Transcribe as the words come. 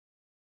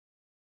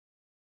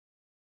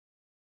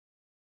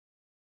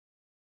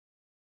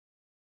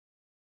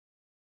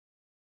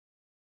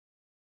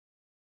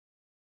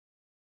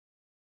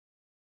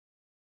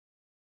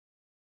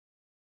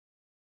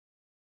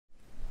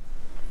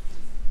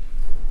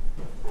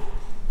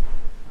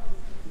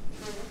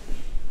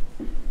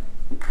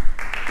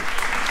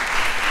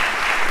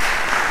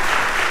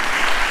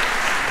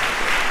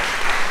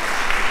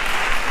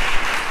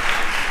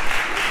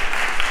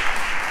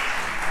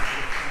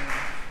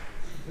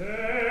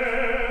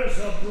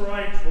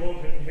bright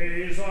golden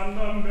haze on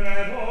the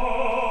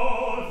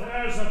meadow.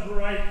 There's a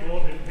bright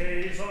golden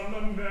haze on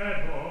the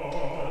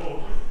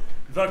meadow.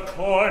 The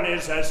corn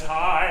is as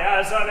high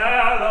as an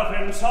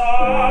elephant's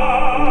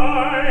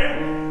eye,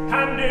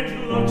 and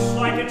it looks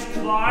like it's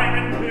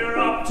climbing clear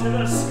up to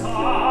the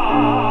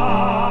sky.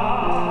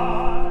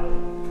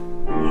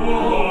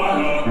 Oh, what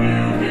a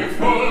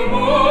beautiful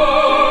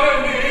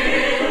morning!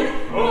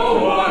 Oh,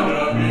 what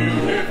a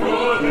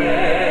beautiful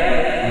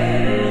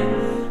day!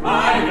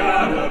 I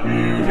got a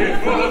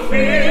beautiful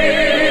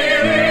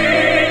feeling,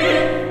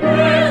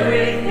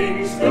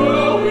 everything's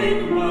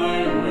going my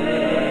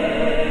way.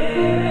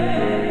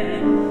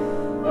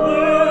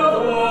 Oh,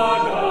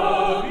 what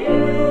a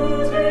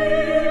beautiful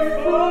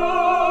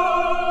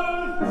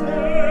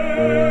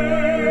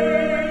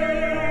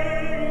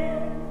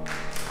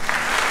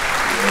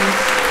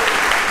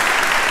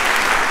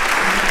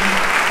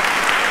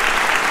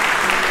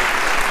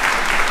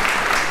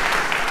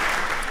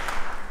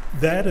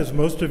That, as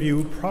most of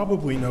you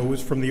probably know,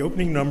 is from the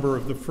opening number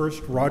of the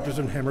first Rodgers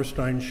and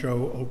Hammerstein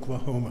show,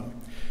 Oklahoma.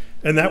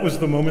 And that was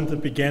the moment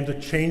that began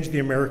to change the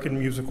American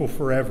musical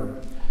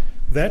forever.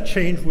 That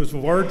change was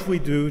largely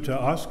due to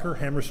Oscar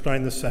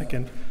Hammerstein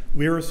II,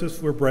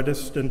 lyricist,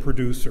 librettist, and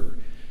producer.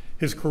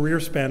 His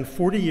career spanned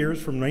 40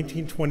 years from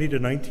 1920 to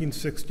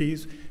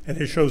 1960s, and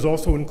his shows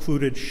also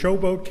included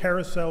Showboat,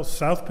 Carousel,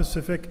 South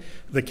Pacific,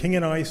 The King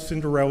and I,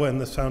 Cinderella,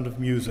 and The Sound of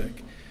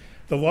Music.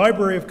 The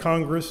Library of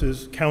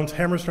Congress counts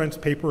Hammerstein's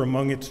paper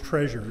among its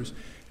treasures,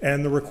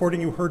 and the recording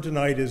you heard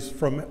tonight is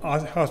from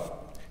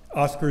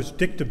Oscar's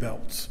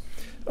Dictabelts.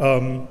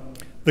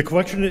 The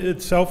collection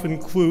itself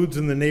includes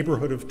in the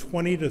neighborhood of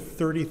 20 to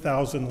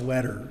 30,000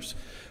 letters.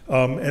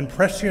 And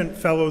prescient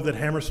fellow that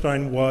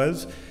Hammerstein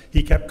was,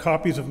 he kept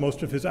copies of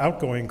most of his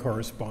outgoing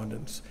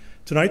correspondence.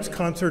 Tonight's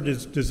concert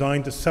is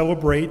designed to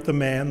celebrate the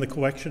man, the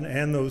collection,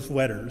 and those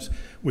letters,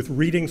 with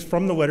readings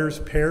from the letters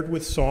paired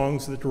with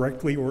songs that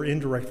directly or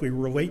indirectly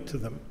relate to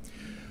them.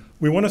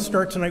 We want to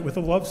start tonight with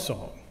a love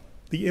song.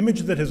 The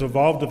image that has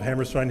evolved of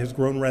Hammerstein has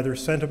grown rather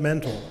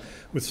sentimental,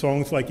 with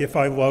songs like If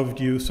I Loved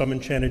You, Some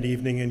Enchanted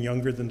Evening, and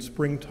Younger Than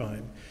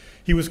Springtime.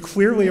 He was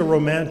clearly a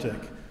romantic,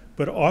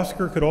 but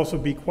Oscar could also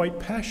be quite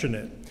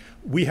passionate.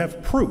 We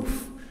have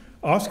proof.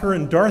 Oscar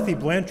and Dorothy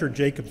Blanchard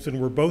Jacobson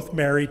were both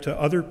married to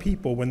other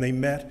people when they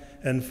met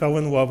and fell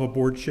in love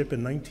aboard ship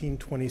in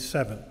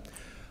 1927.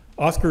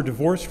 Oscar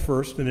divorced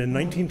first, and in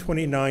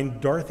 1929,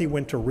 Dorothy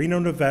went to Reno,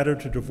 Nevada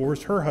to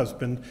divorce her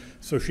husband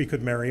so she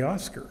could marry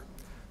Oscar.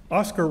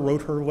 Oscar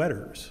wrote her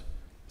letters,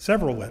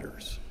 several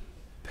letters,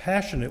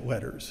 passionate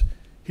letters.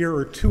 Here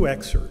are two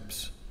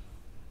excerpts.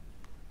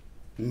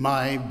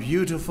 My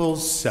beautiful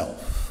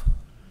self,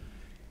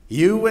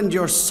 you and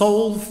your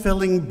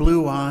soul-filling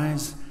blue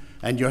eyes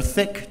and your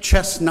thick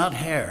chestnut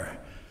hair,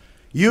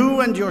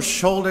 you and your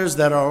shoulders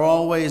that are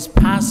always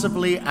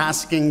passively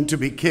asking to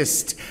be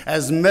kissed,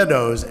 as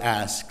meadows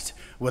asked,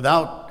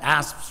 without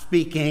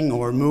speaking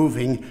or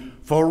moving,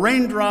 for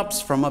raindrops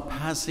from a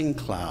passing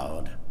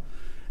cloud.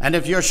 And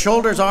if your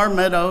shoulders are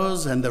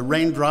meadows and the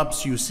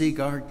raindrops you seek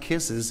are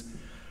kisses,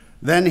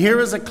 then here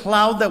is a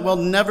cloud that will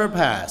never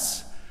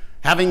pass,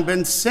 having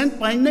been sent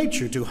by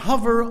nature to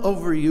hover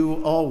over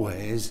you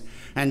always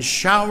and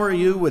shower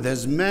you with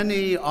as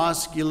many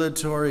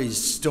osculatory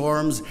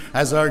storms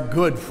as are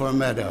good for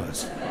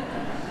meadows.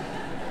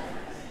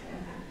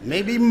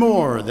 Maybe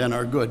more than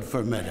are good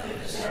for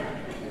meadows.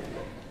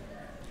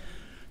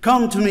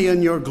 Come to me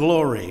in your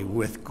glory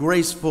with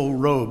graceful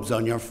robes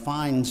on your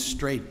fine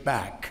straight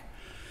back,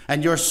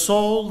 and your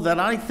soul that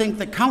I think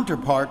the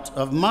counterpart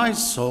of my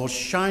soul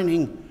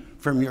shining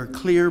from your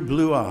clear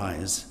blue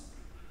eyes.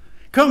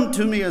 Come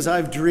to me as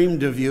I've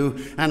dreamed of you,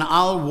 and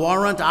I'll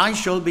warrant I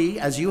shall be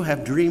as you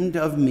have dreamed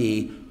of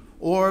me,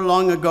 or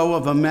long ago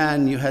of a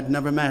man you had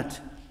never met.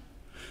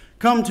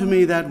 Come to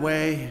me that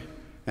way,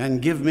 and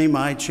give me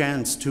my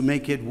chance to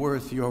make it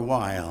worth your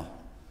while.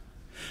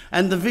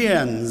 And the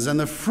viands and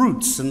the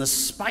fruits and the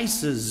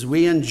spices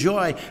we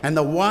enjoy, and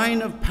the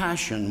wine of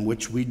passion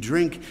which we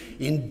drink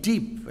in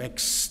deep,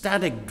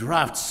 ecstatic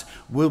draughts,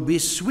 will be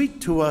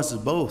sweet to us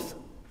both.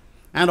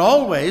 And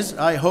always,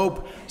 I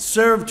hope,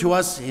 served to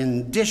us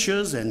in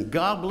dishes and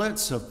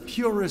goblets of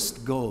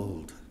purest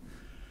gold.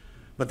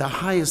 But the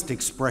highest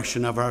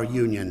expression of our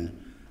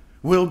union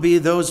will be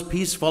those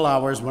peaceful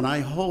hours when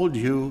I hold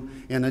you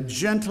in a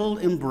gentle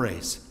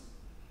embrace,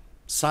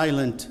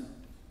 silent,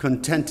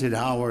 contented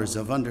hours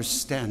of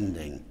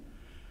understanding.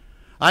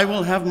 I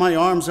will have my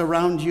arms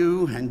around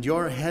you, and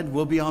your head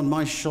will be on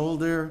my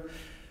shoulder,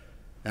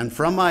 and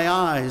from my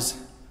eyes,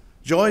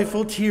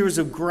 joyful tears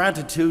of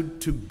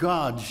gratitude to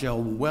God shall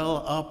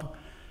well up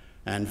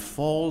and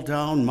fall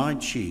down my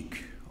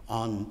cheek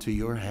onto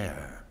your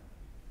hair.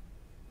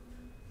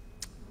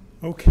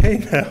 Okay,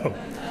 now,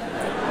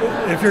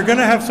 if you're going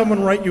to have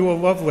someone write you a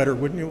love letter,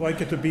 wouldn't you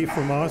like it to be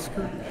from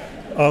Oscar?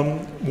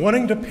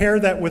 Wanting to pair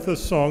that with a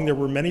song, there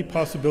were many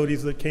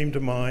possibilities that came to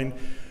mind,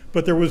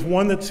 but there was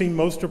one that seemed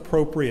most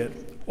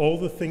appropriate, All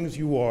the Things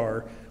You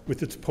Are,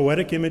 with its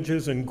poetic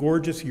images and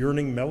gorgeous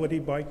yearning melody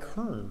by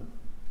Kern.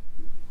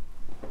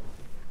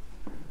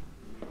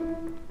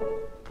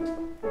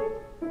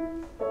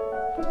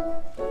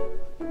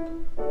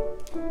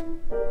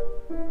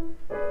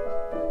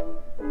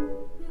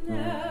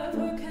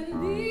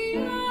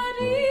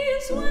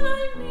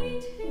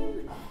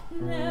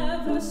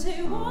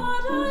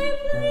 what I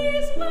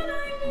please when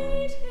I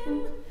meet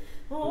him,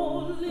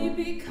 only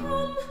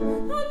become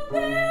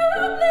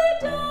unbearably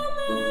dumb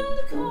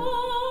and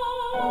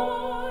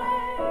coy.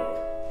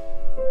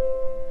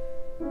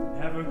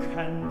 Never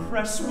can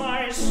press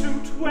my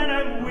suit when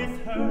I'm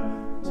with her,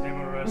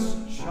 timorous,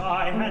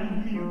 shy,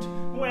 and mute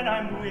when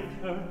I'm with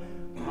her.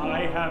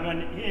 I am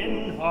an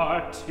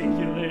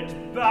inarticulate,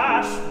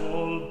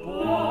 bashful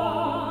boy.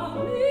 Ah,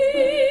 me,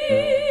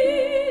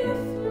 if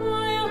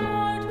my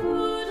heart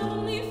could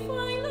only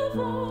find a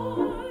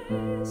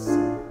voice.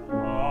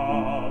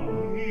 Ah,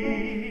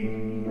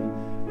 me,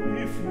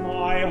 if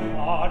my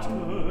heart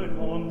could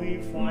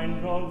only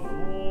find a voice.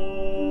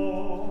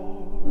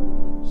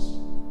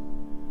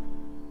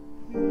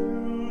 You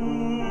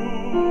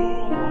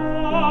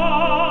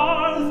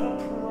are the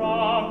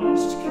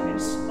promised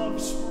kiss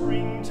of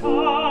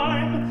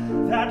springtime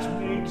that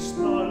makes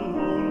the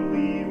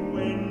lonely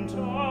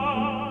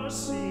winter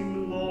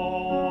seem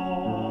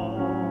long.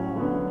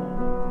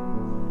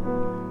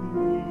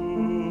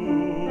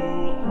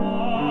 You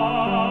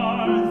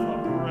are the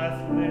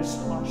breathless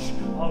hush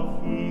of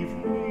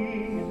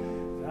evening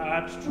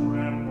that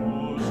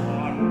trembles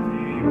on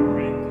the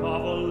brink of a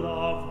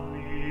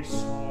lovely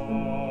song.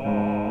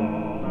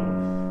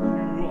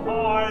 You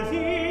are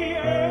the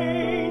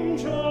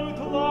angel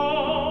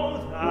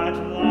glow that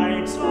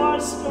lights our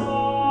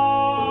star.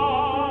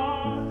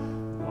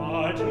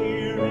 The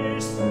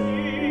dearest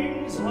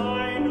things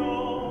I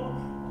know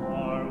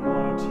are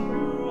what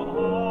you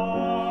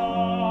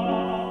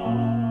are.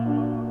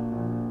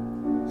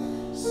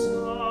 Someday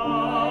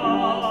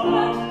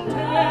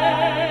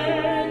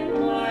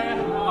my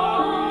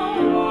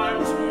happy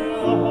arms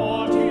will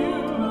hold you,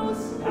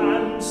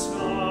 and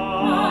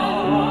someday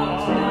I'll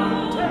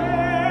know that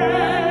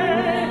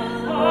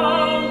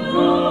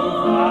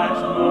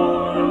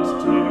moment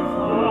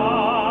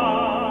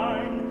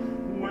divine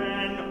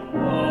when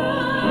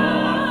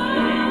all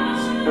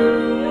things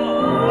you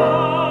are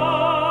mine.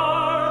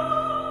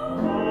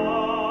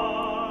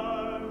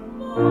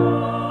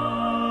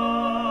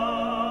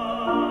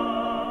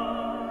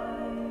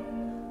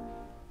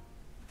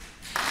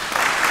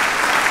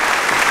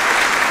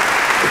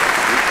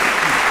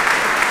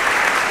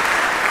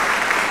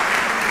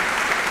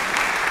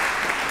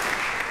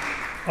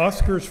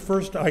 Oscar's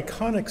first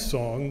iconic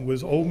song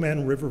was Old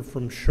Man River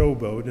from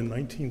Showboat in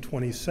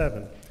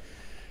 1927.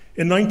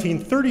 In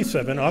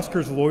 1937,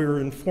 Oscar's lawyer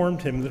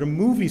informed him that a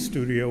movie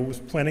studio was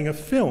planning a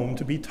film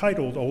to be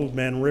titled Old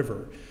Man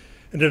River,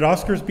 and at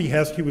Oscar's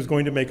behest, he was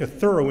going to make a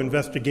thorough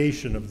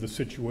investigation of the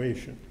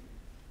situation.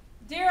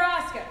 Dear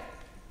Oscar,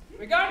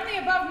 regarding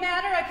the above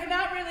matter, I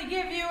cannot really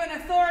give you an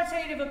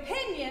authoritative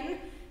opinion,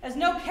 as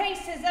no case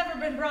has ever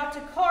been brought to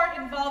court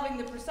involving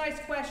the precise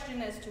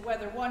question as to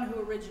whether one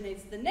who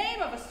originates the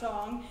name of a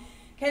song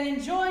can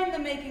enjoin the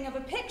making of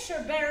a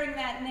picture bearing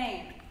that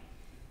name.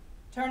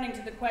 Turning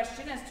to the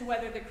question as to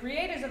whether the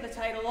creators of the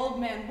title Old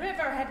Man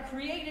River had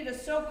created a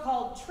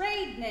so-called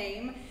trade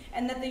name,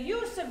 and that the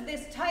use of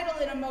this title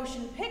in a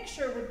motion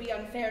picture would be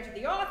unfair to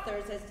the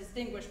authors as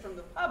distinguished from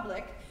the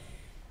public,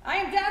 I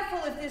am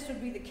doubtful if this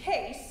would be the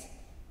case,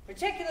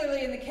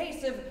 particularly in the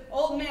case of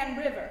Old Man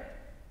River.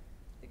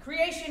 The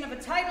creation of a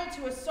title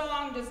to a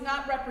song does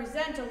not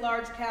represent a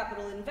large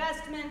capital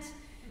investment,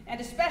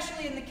 and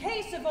especially in the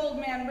case of Old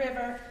Man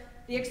River,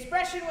 the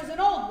expression was an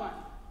old one,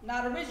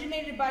 not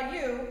originated by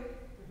you,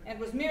 and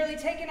was merely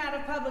taken out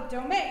of public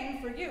domain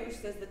for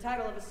use as the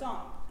title of a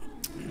song.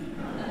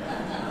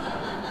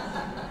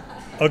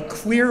 A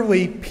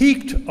clearly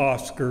piqued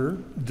Oscar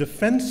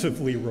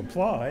defensively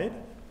replied,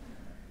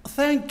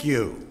 Thank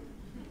you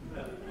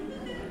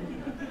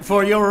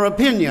for your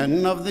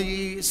opinion of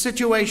the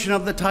situation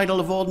of the title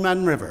of Old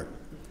Man River.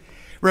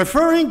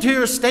 Referring to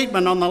your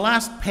statement on the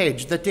last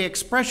page that the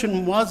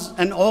expression was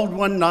an old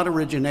one not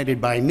originated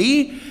by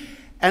me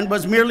and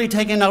was merely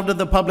taken out of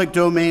the public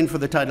domain for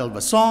the title of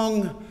a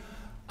song,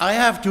 I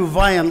have to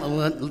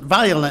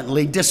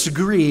violently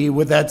disagree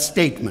with that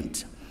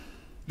statement.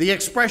 The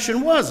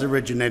expression was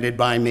originated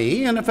by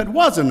me, and if it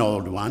was an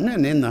old one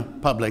and in the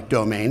public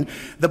domain,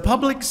 the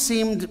public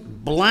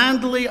seemed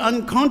blandly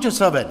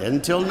unconscious of it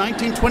until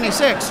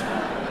 1926,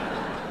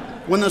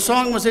 when the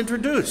song was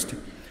introduced.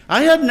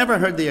 I had never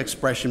heard the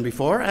expression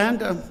before,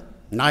 and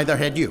neither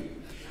had you.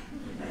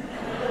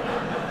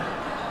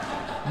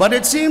 But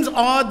it seems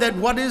odd that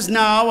what is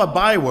now a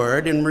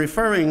byword in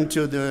referring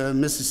to the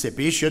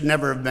Mississippi should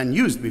never have been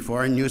used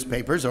before in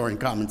newspapers or in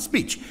common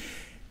speech.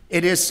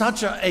 It is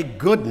such a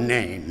good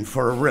name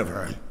for a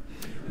river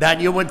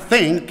that you would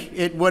think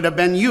it would have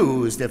been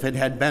used if it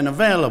had been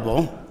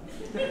available.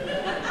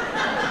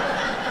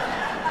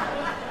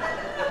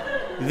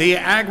 The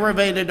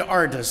aggravated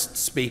artist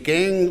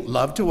speaking.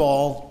 Love to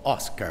all,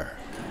 Oscar.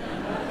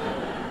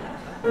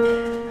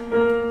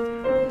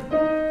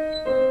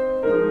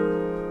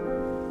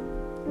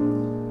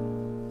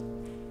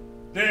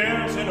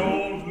 There's an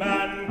old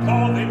man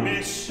called the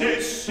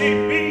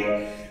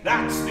Mississippi.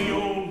 That's the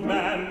old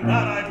man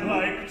that I'd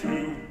like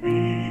to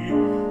be.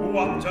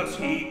 What does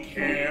he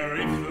care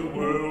if the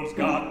world's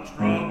got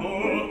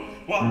trouble?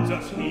 What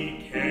does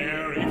he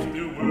care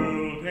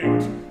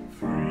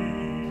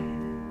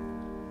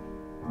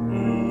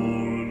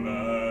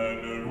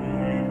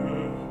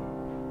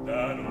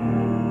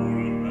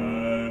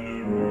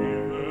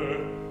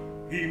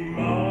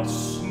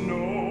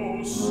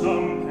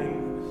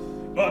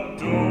but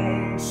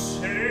don't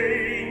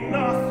say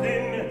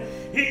nothing.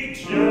 He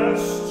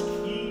just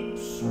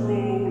keeps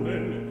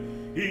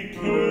rolling. He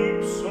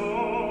keeps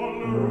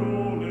on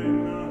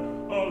rolling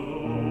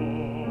along.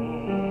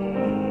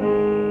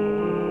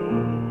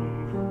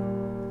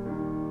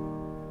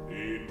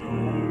 He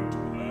don't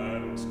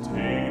plant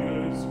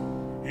taters.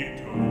 He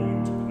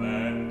don't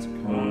plant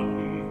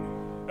cotton.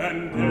 And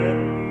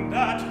them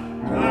that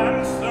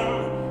plants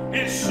them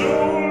is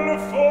soon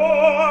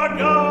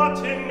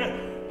forgotten.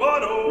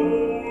 But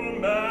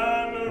old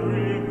man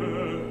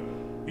River,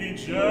 he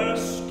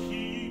just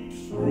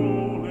keeps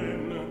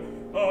rolling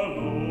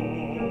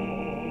along.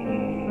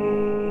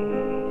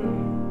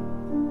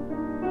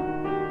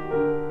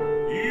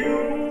 You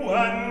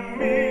and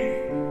me,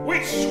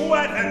 we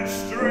sweat and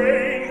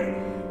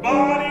strain,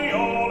 body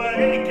all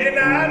aching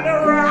and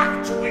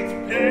racked with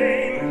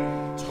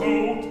pain.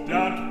 Tote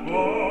that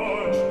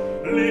barge,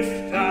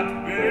 lift that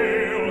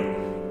bale,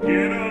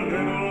 get a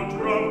little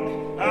drunk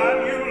and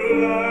you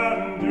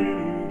land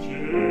in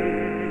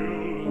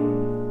jail.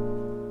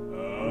 I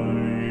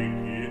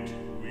get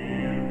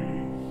weary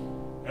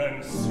and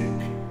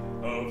sick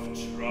of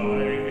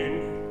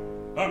trying.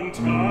 I'm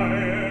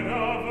tired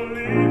of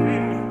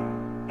living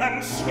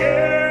and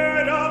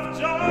scared of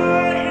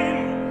dying.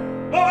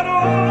 But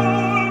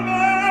old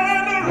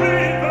man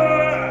River,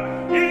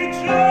 he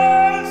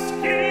just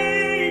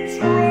keeps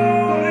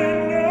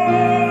rolling on.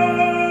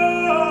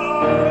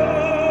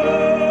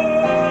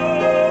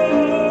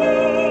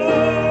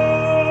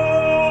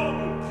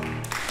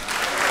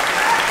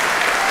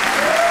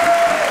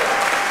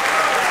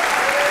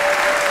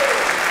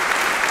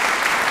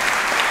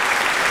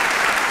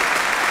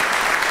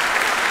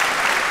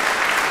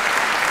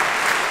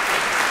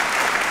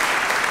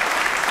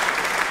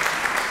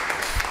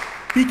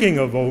 Speaking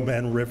of Old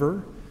Man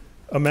River,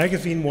 a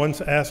magazine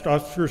once asked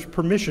Oscar's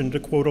permission to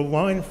quote a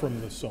line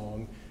from the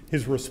song.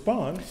 His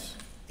response,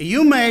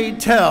 You may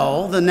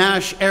tell the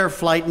Nash Air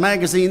Flight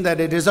magazine that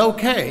it is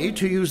okay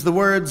to use the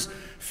words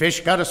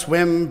fish gotta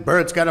swim,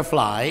 birds gotta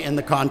fly in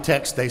the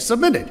context they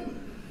submitted.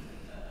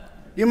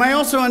 You may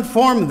also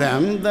inform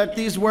them that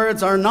these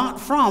words are not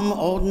from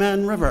Old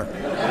Man River.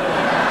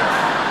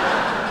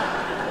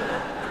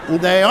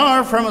 They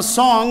are from a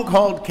song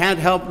called Can't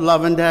Help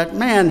Lovin' That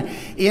Man.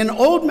 In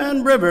Old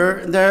Man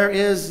River, there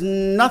is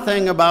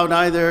nothing about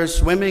either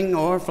swimming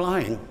or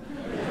flying.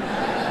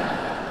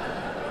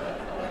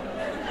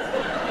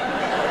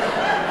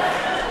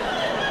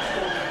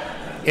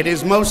 It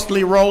is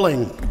mostly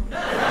rolling.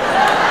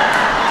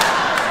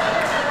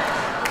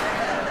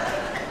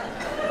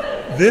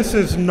 this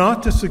is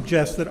not to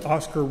suggest that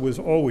Oscar was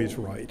always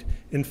right.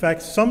 In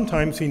fact,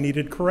 sometimes he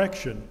needed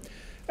correction.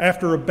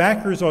 After a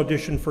backer's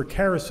audition for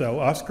Carousel,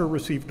 Oscar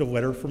received a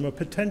letter from a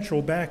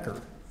potential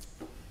backer.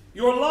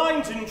 Your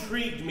lines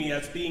intrigued me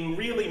as being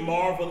really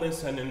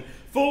marvelous and in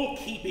full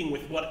keeping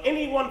with what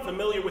anyone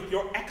familiar with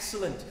your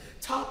excellent,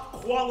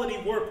 top-quality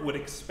work would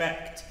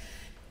expect.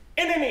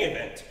 In any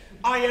event,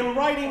 I am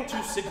writing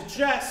to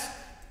suggest,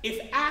 if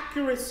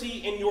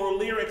accuracy in your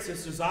lyrics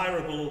is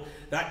desirable,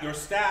 that your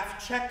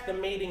staff check the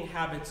mating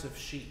habits of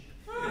sheep.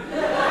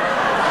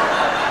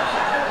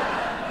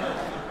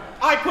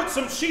 I put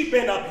some sheep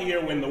in up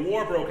here when the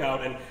war broke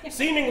out, and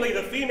seemingly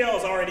the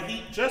females are in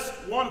heat just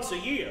once a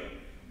year,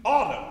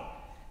 autumn,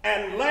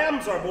 and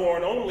lambs are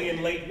born only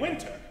in late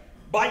winter.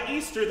 By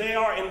Easter, they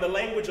are, in the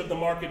language of the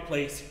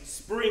marketplace,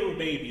 spring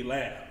baby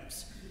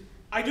lambs.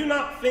 I do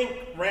not think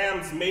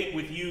rams mate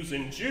with ewes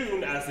in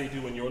June, as they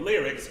do in your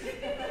lyrics,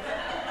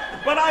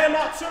 but I am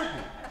not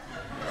certain.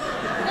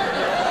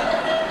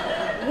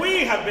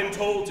 We have been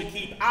told to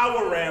keep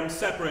our rams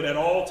separate at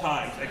all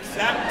times,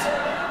 except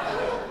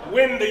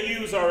when the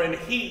ewes are in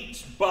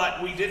heat,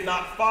 but we did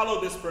not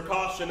follow this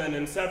precaution, and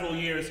in several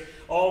years,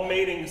 all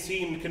mating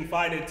seemed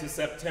confined to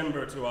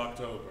September to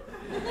October.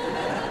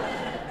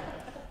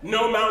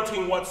 No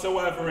mounting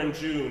whatsoever in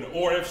June,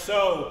 or if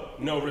so,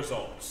 no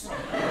results.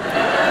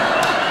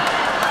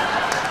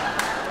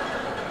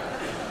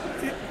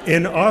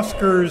 In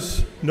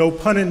Oscar's, no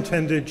pun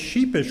intended,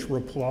 sheepish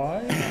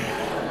reply,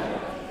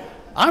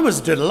 I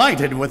was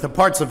delighted with the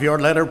parts of your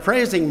letter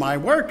praising my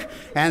work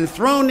and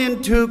thrown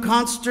into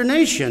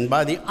consternation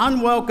by the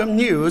unwelcome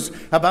news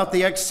about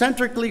the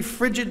eccentrically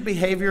frigid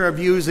behavior of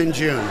ewes in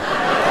June.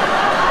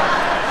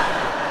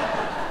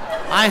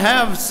 I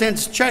have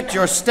since checked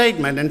your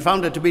statement and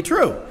found it to be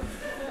true.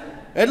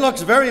 It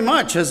looks very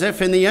much as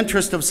if, in the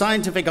interest of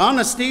scientific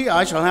honesty,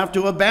 I shall have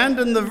to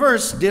abandon the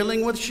verse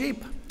dealing with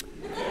sheep.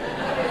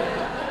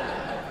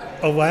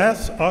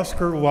 alas,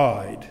 Oscar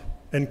lied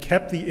and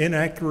kept the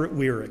inaccurate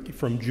lyric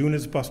from June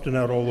is Bustin'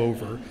 Out All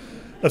Over,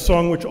 a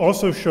song which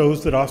also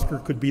shows that Oscar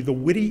could be the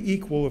witty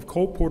equal of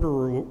Cole Porter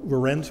or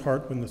Lorenz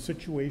Hart when the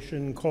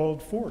situation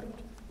called for it.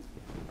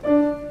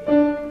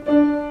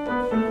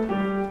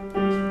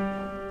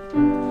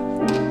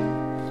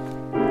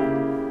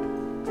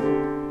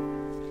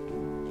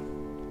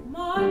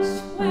 March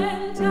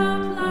went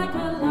out like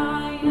a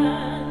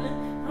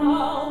lion,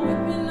 all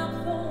whipping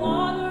up the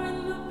water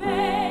in the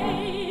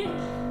bay.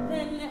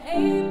 Then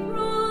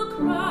April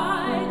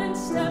cried and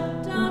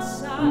stepped out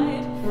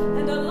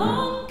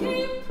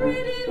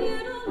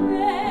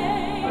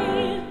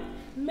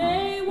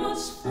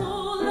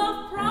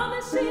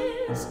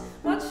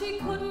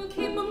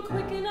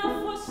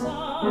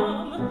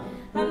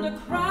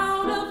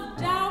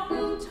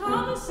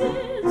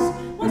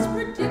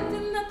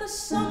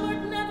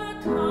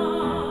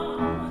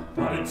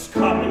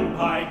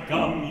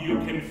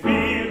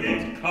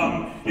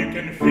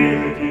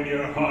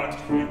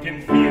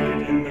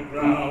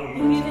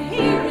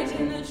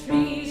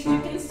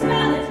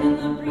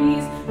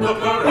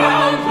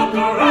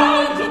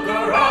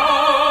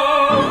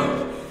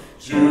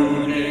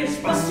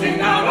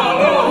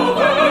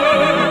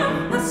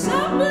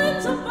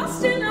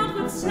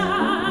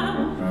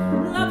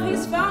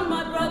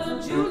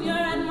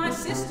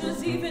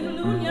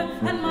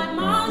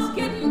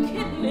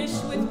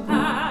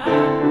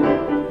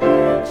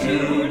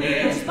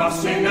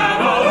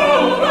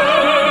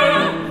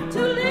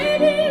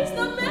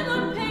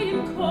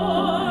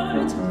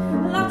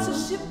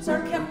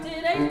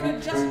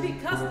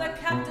because the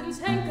captain's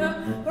hanker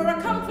for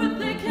a comfort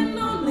they can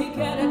only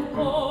get at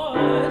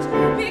port.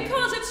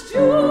 Because it's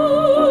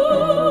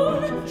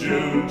June.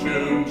 June,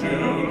 June,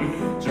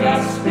 June.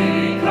 Just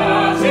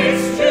because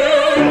it's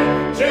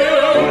June,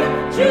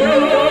 June,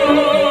 June.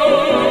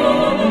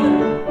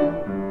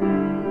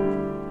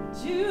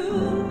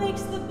 June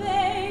makes the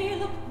bay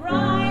look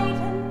bright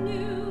and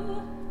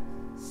new,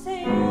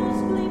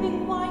 sails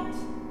gleaming white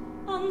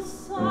on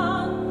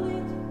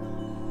sunlit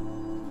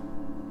blue.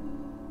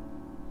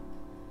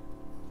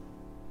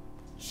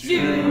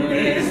 June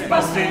is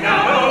busting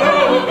out all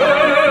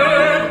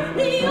over.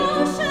 The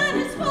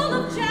ocean is full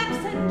of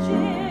jacks and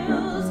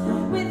jills,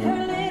 with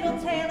her little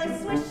tail a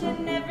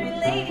swishing. Every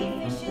lady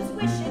fish is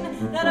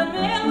wishing that a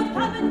male would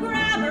come and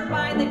grab her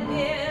by the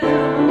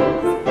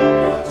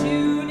gills.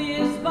 June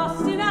is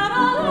busting out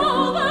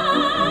all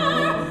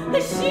over.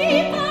 The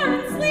sheep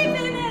aren't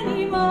sleeping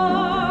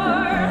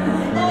anymore.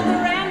 All the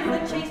rams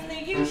that chase the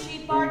ewe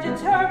sheep are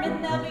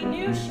determined there'll be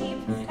new sheep,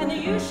 and the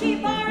ewe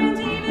sheep aren't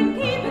even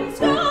keeping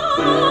score.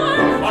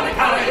 On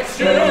account it's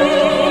June,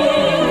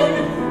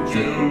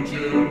 June,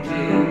 June,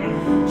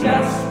 June.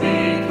 Just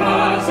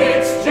because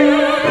it's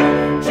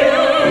June,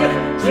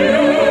 June,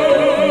 June.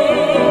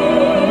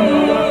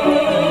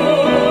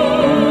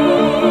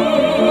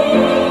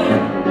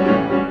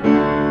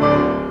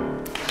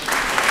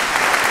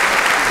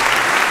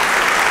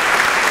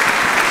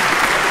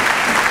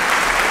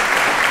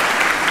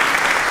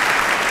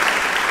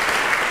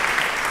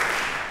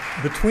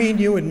 Between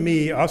you and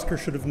me, Oscar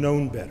should have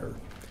known better.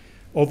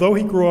 Although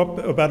he grew up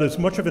about as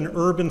much of an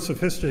urban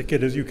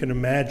sophisticate as you can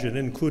imagine,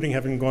 including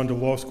having gone to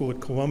law school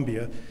at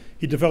Columbia,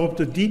 he developed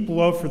a deep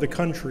love for the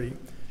country.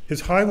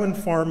 His Highland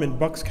farm in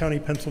Bucks County,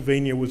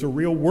 Pennsylvania was a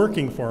real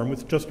working farm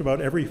with just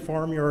about every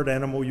farmyard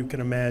animal you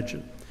can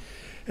imagine.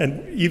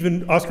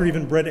 And Oscar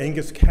even bred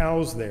Angus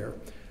cows there.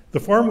 The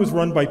farm was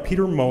run by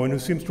Peter Moen, who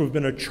seems to have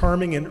been a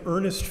charming and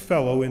earnest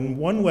fellow. In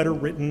one letter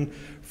written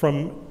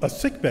from a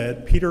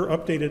sickbed, Peter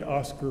updated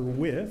Oscar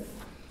with,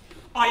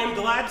 I am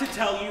glad to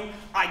tell you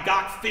I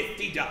got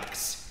 50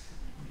 ducks.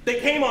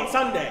 They came on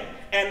Sunday,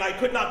 and I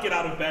could not get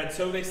out of bed,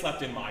 so they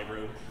slept in my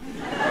room.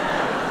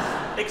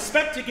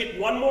 Expect to get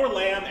one more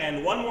lamb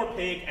and one more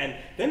pig, and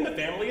then the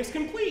family is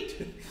complete.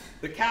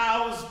 The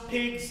cows,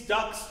 pigs,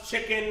 ducks,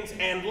 chickens,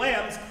 and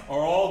lambs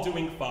are all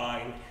doing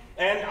fine,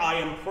 and I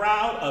am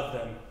proud of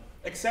them.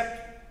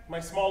 Except my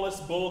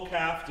smallest bull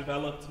calf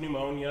developed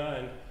pneumonia,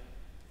 and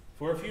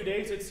for a few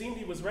days it seemed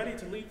he was ready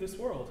to leave this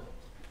world.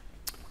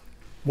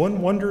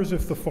 one wonders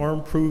if the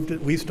farm proved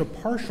at least a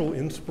partial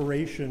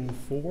inspiration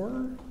for...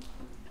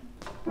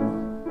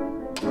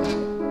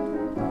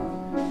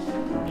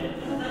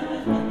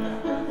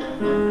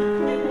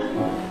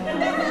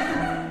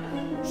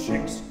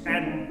 Chicks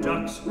and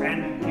ducks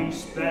and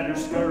geese better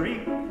scurry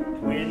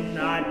when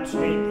I take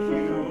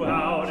you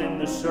out in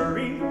the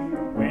Surrey.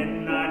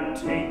 When I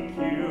take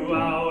you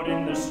out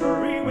in the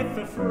Surrey with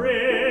the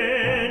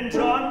fringe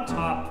on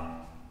top.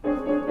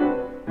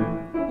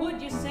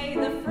 Would you say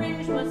the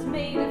fringe was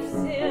made of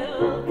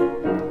silk?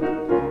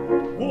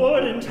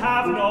 Wouldn't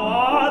have no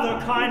other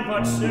kind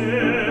but silk.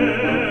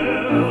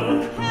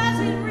 Has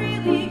it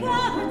really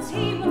got a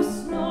team of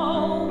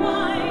snow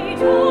white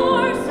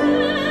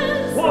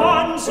horses?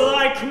 One's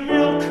like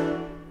milk,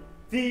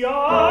 the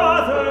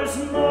other's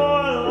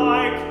more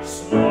like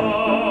snow.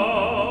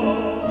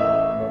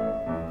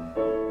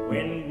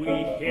 When we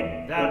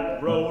hit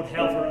that road,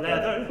 hell for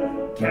leather,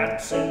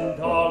 cats and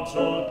dogs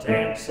will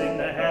dance in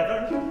the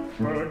heather,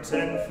 birds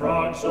and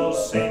frogs will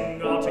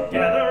sing all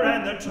together,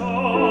 and the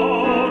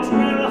toads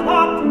will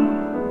hop.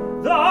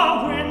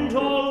 The wind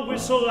will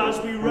whistle as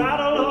we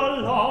rattle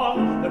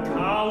along, the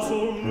cows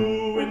will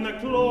moo in the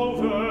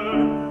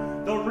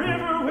clover, the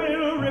river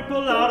will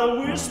ripple out a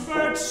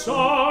whispered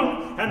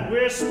song and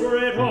whisper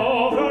it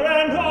over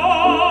and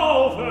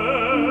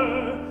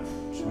over.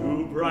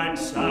 Two bright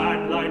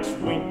sidelights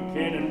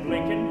winking and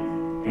blinking,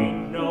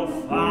 ain't no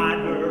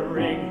finer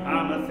rig,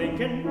 I'm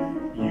a-thinking.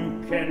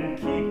 You can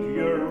keep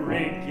your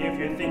rig if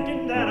you're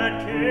thinking that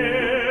I'd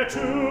care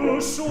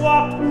to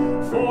swap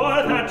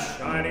for that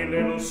shiny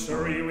little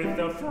Surrey with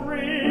the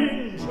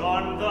fringe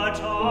on the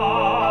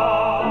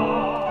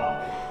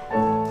top.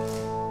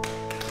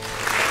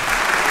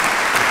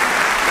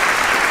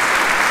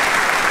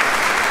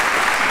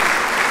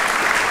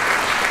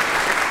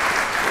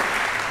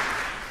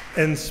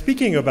 And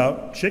speaking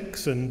about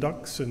chicks and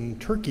ducks and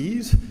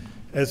turkeys,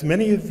 as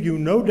many of you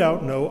no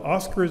doubt know,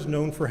 Oscar is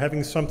known for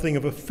having something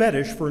of a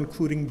fetish for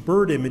including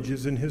bird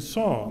images in his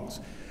songs.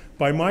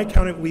 By my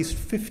count, at least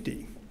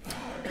 50.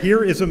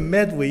 Here is a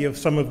medley of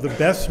some of the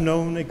best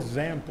known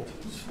examples.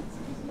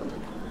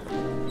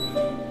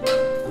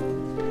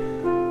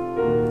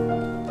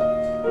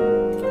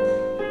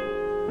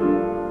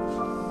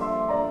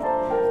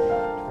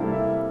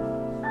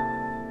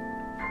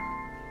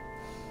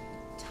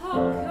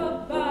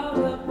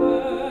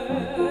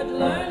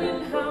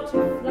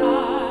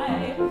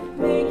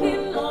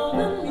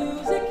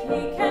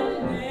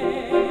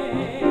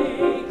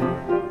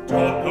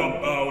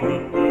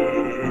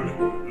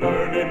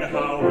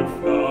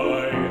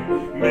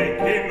 Make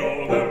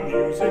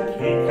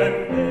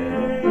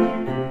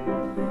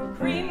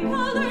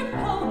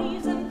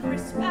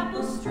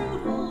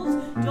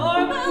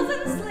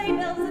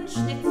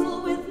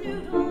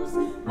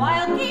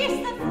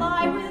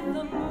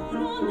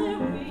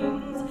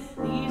wings.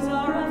 These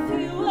are a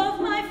few of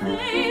my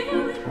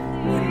favorite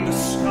things. When the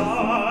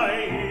sky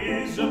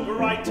is a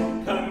bright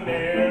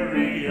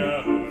canary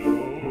yellow,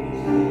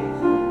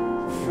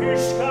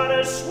 fish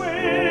gotta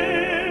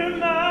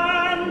swim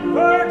and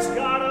birds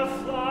gotta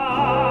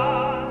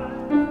fly.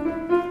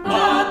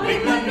 Up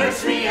in the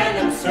nursery,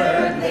 an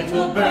absurd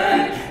little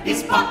bird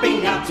is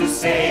popping out to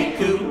say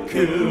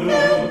cuckoo,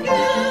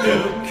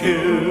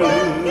 cuckoo.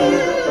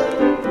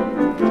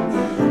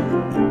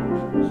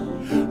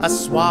 A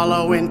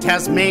swallow in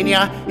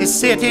Tasmania is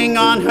sitting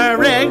on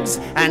her eggs,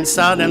 and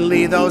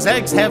suddenly those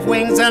eggs have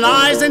wings and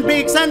eyes and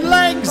beaks and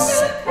legs.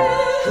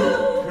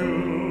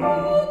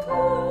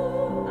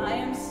 I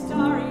am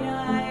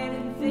starry-eyed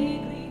and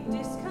vaguely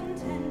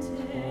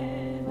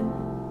discontented,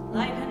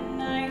 like a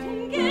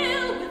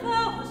nightingale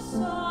without a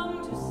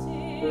song to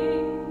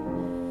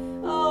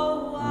sing.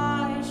 Oh,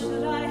 why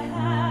should I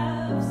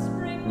have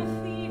spring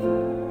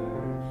fever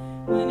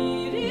when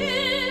it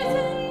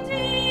isn't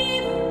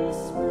even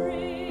spring?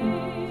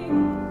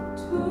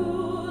 To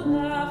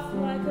laugh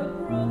like a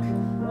brook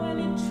when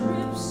it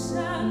trips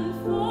and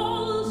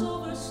falls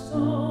over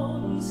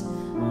stones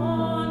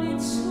on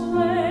its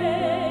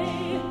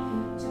way,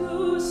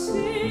 to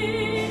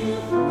sing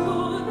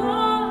through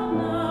the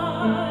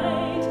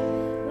night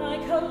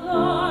like a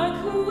lark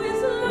who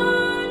is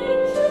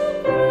learning to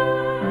fly.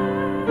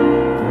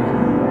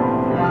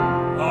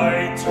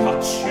 I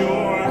touch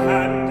your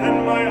hand and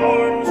my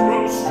arms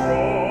grow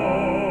strong,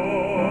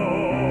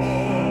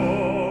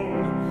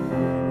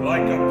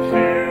 like a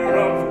pair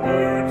of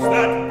birds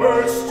that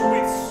burst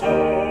with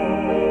song.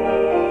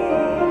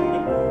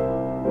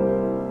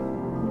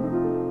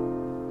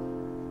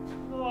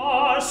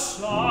 The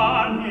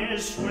sun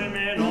is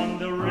swimming on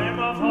the rim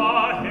of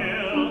a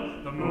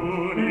hill, the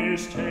moon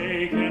is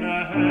taking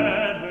a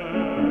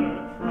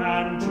header,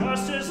 and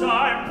just as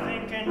I'm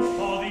thinking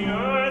all the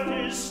earth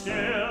is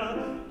still,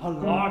 a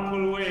lark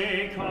will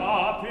wake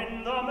up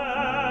in the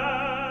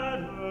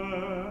meadow.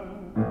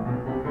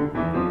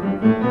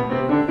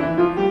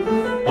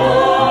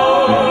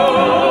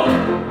 Oh,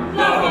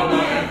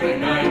 Lahoma every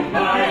night,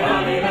 my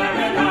honey lamb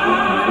and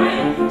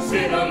I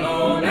sit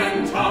alone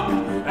and talk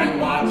and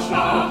watch a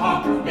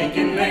hawk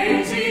making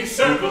lazy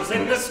circles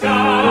in the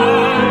sky.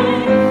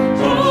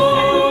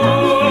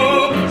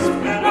 Oh,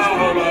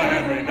 Lahoma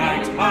every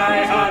night,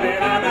 my honey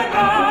lamb and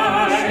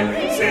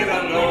I sit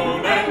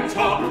alone and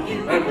talk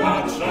and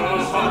watch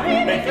a hawk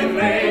making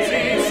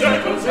lazy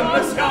circles in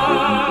the sky.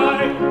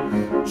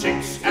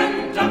 Chicks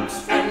and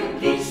ducks and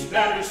geese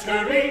better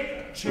scurry.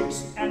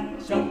 Chicks and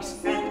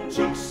ducks and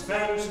chicks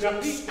and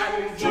ducks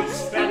and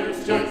chicks better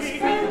scurry.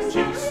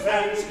 Chicks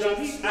and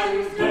ducks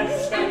and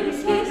ducks better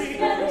scurry.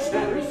 Better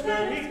scurry,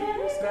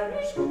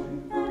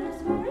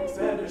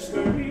 better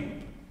scurry.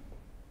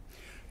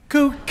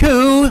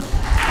 Cuckoo.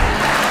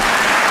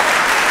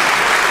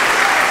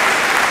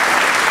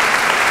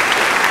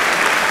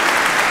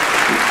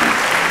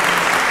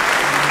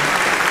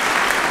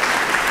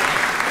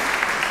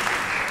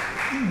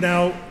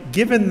 Now,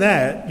 given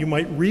that, you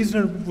might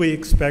reasonably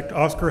expect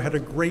Oscar had a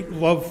great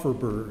love for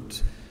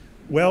birds.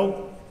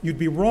 Well, you'd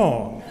be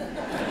wrong.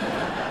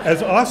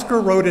 As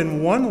Oscar wrote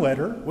in one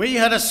letter, We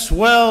had a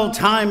swell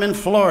time in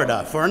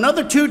Florida. For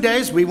another 2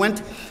 days, we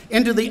went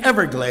into the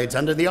Everglades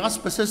under the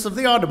auspices of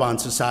the Audubon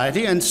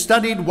Society and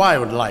studied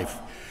wildlife.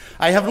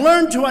 I have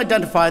learned to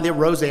identify the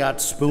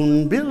roseate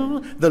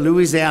spoonbill, the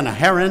Louisiana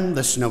heron,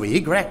 the snowy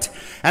egret,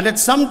 and at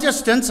some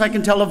distance I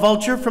can tell a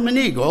vulture from an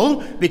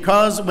eagle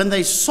because when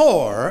they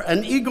soar,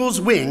 an eagle's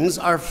wings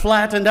are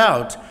flattened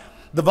out.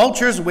 The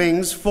vulture's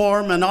wings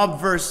form an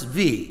obverse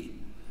V.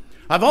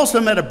 I've also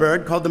met a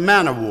bird called the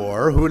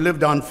man-o-war who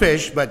lived on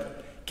fish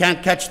but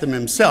can't catch them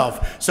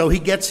himself, so he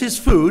gets his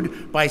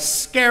food by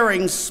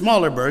scaring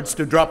smaller birds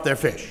to drop their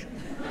fish.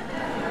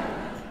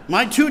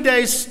 My 2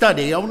 days'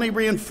 study only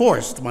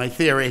reinforced my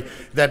theory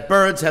that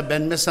birds have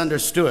been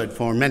misunderstood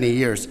for many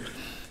years.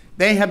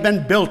 They have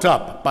been built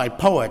up by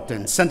poet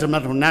and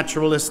sentimental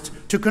naturalist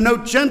to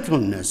connote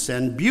gentleness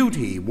and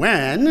beauty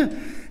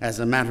when, as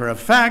a matter of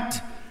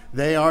fact,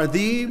 they are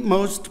the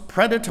most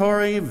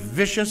predatory,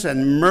 vicious,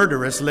 and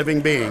murderous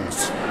living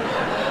beings.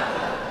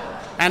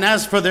 And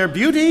as for their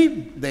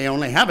beauty, they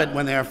only have it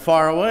when they are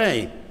far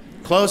away.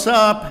 Close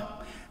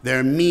up,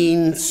 their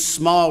mean,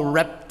 small,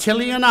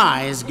 reptilian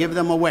eyes give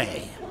them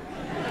away.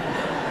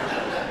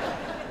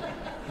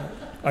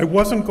 I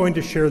wasn't going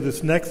to share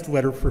this next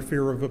letter for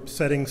fear of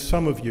upsetting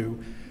some of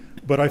you,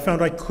 but I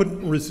found I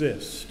couldn't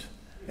resist.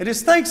 It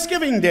is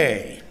Thanksgiving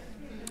Day.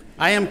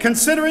 I am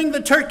considering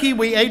the turkey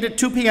we ate at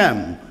 2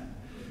 p.m.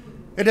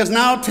 It is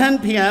now 10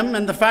 p.m.,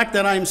 and the fact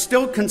that I'm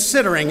still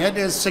considering it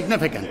is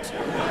significant.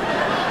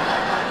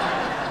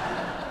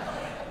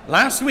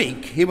 Last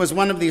week, he was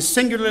one of these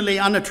singularly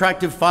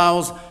unattractive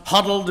fowls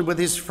huddled with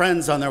his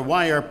friends on their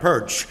wire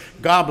perch,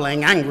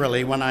 gobbling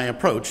angrily when I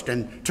approached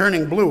and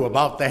turning blue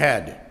about the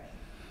head.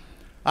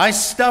 I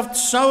stuffed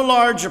so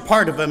large a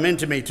part of him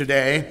into me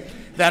today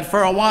that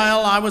for a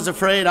while I was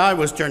afraid I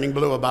was turning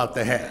blue about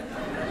the head.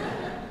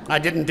 I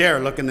didn't dare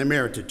look in the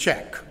mirror to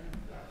check.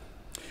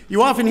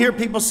 You often hear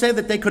people say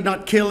that they could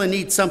not kill and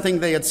eat something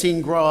they had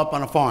seen grow up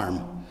on a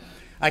farm.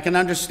 I can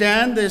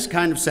understand this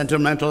kind of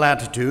sentimental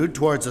attitude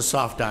towards a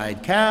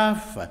soft-eyed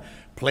calf, a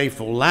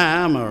playful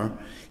lamb, or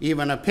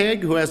even a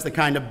pig who has the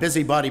kind of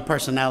busybody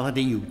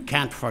personality you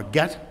can't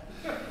forget.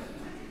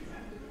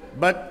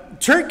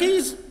 But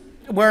turkeys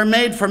were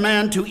made for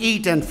man to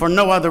eat and for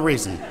no other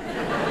reason.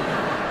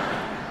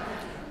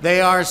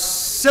 They are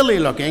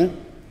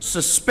silly-looking,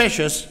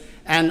 suspicious,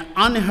 and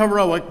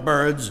unheroic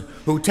birds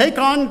who take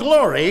on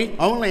glory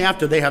only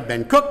after they have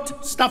been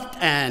cooked, stuffed,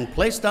 and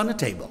placed on a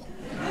table.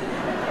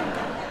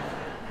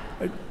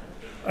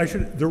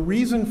 The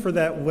reason for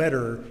that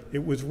letter,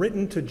 it was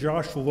written to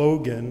Josh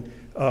Logan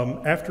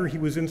after he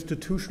was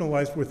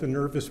institutionalized with a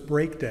nervous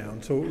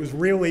breakdown. So it was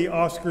really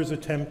Oscar's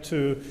attempt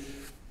to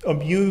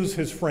amuse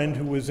his friend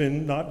who was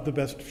in not the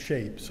best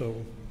shape. So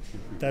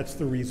that's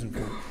the reason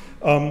for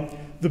it.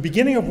 The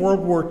beginning of World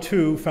War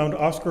II found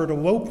Oscar at a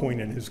low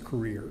point in his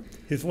career.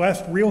 His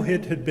last real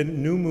hit had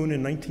been New Moon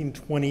in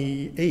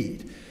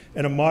 1928,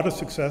 and a modest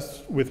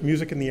success with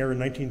Music in the Air in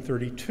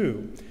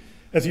 1932.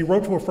 As he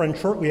wrote to a friend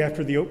shortly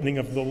after the opening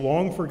of the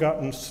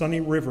long-forgotten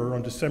Sunny River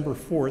on December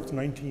 4th,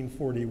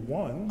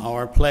 1941.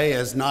 Our play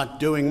is not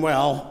doing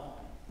well.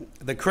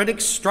 The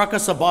critics struck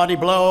us a body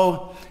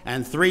blow,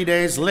 and 3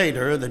 days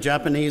later, the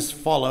Japanese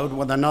followed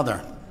with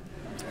another.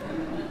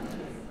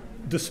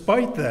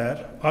 Despite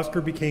that,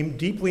 Oscar became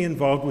deeply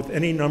involved with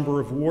any number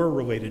of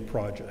war-related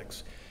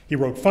projects. He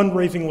wrote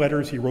fundraising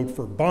letters, he wrote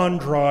for bond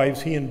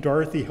drives, he and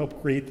Dorothy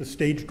helped create the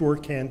Stage Door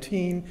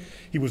Canteen,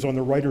 he was on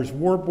the Writers'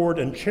 War Board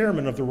and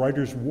chairman of the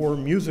Writers' War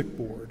Music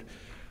Board.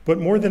 But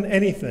more than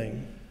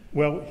anything,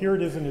 well, here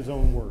it is in his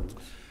own words.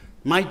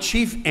 My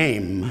chief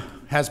aim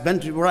has been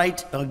to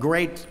write a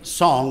great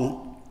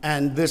song,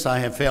 and this I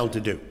have failed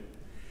to do.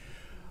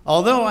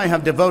 Although I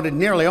have devoted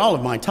nearly all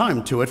of my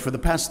time to it for the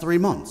past 3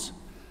 months.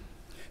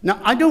 Now,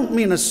 I don't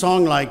mean a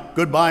song like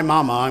Goodbye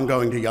Mama, I'm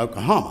Going to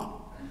Yokohama.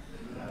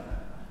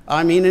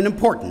 I mean an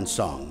important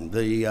song.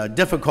 The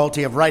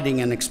difficulty of writing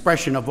an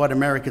expression of what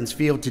Americans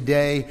feel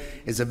today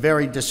is a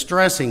very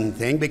distressing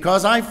thing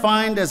because I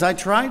find as I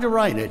try to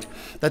write it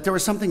that there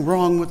is something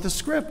wrong with the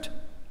script.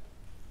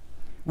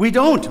 We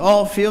don't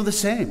all feel the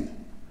same.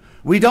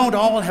 We don't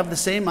all have the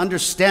same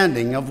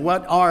understanding of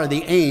what are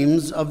the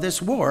aims of this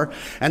war,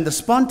 and the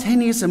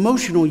spontaneous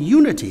emotional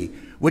unity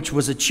which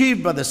was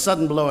achieved by the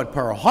sudden blow at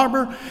Pearl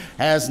Harbor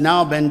has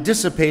now been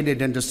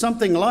dissipated into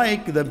something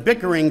like the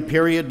bickering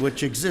period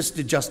which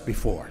existed just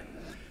before.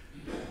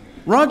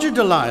 Roger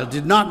Delisle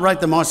did not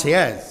write the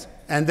Marseillaise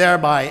and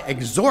thereby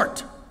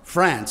exhort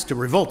France to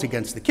revolt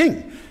against the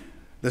king.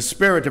 The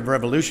spirit of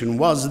revolution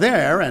was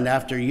there, and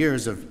after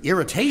years of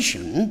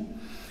irritation,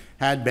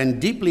 had been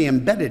deeply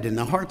embedded in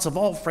the hearts of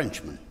all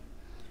Frenchmen.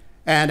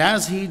 And all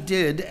he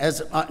did as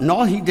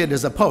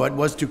a poet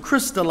was to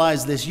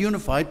crystallize this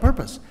unified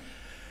purpose.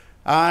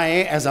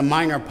 I, as a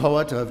minor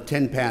poet of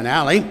Tin Pan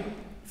Alley,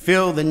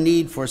 feel the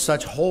need for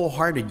such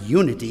wholehearted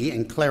unity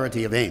and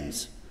clarity of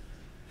aims.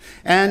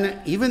 And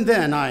even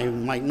then, I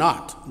might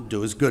not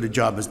do as good a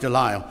job as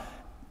Delisle.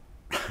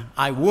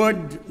 I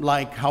would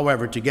like,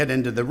 however, to get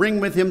into the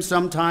ring with him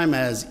sometime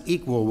as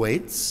equal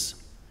weights.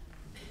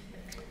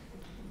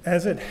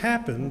 As it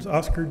happens,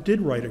 Oscar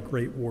did write a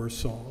great war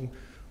song,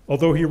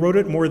 although he wrote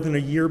it more than a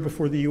year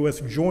before the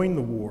U.S. joined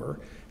the war,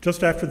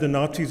 just after the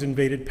Nazis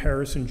invaded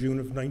Paris in June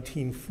of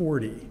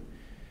 1940.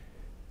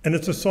 And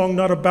it's a song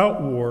not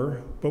about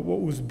war, but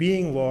what was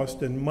being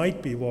lost and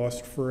might be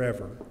lost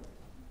forever.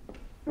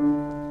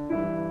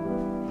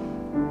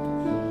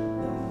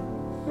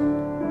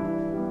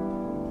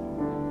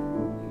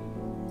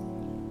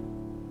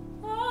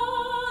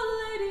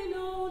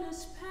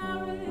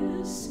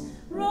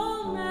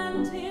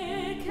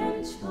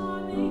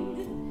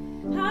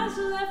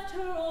 Left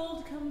her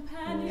old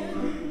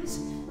companions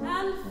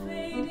and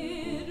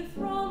faded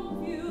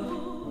from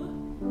view.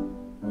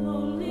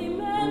 Lonely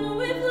men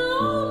with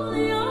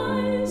lonely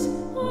eyes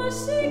are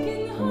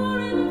seeking her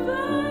in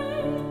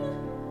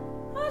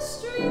vain. Her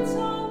streets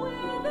are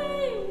where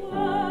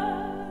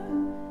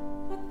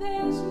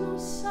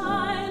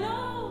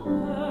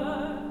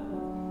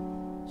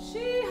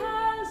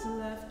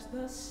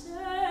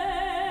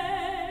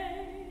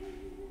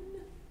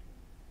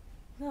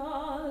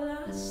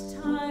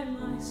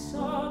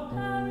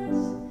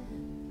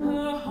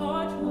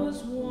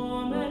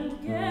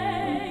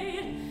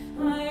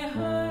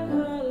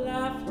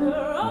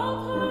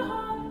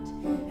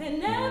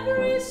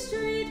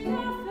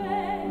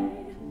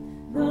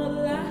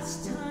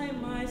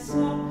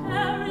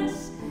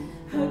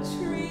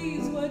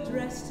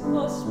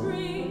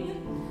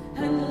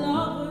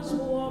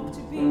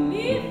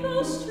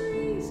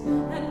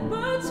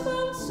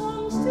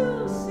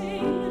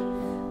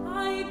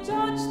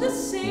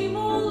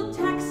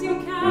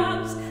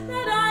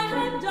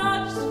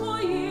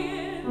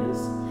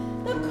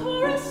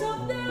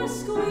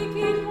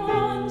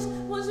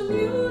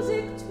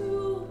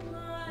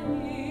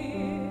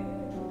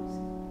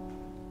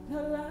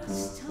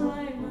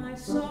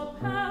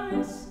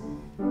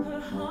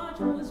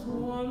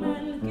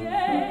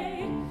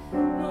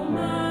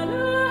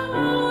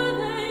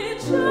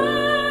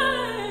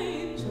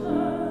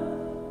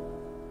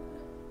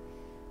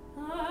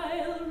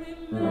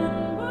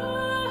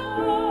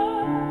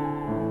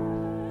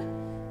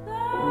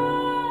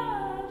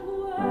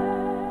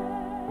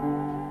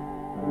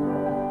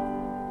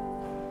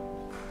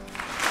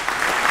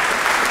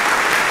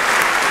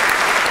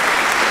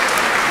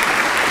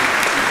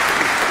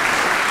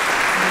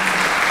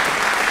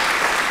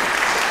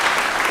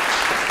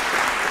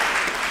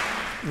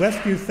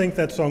lest you think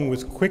that song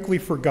was quickly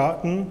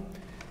forgotten,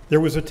 there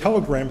was a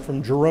telegram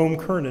from Jerome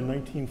Kern in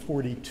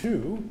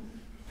 1942.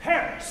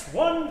 Paris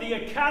won the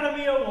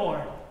Academy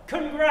Award.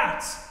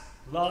 Congrats.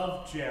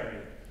 Love, Jerry.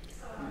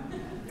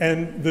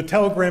 And the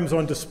telegram's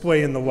on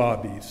display in the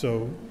lobby,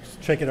 so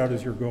check it out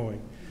as you're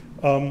going.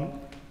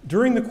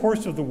 During the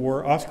course of the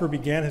war, Oscar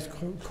began his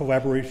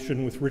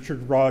collaboration with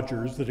Richard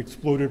Rodgers that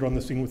exploded on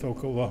the scene with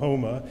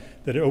Oklahoma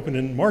that opened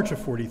in March of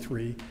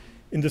 '43.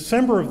 In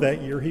December of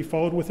that year, he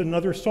followed with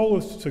another solo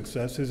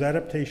success, his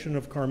adaptation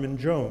of Carmen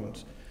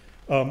Jones.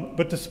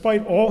 But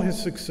despite all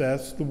his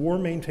success, the war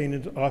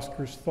maintained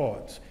Oscar's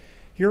thoughts.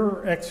 Here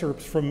are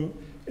excerpts from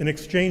an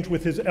exchange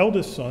with his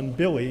eldest son,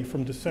 Billy,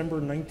 from December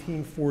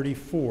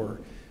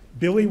 1944.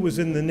 Billy was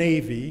in the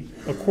Navy,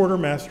 a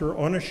quartermaster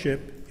on a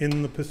ship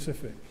in the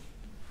Pacific.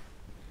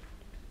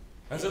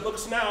 As it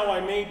looks now, I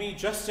may be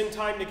just in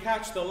time to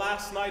catch the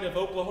last night of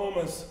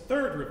Oklahoma's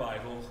third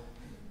revival.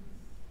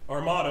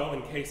 Our motto,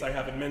 in case I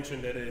haven't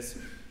mentioned it, is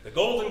the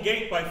Golden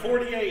Gate by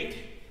 48,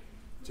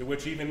 to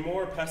which even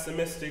more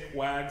pessimistic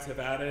wags have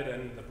added,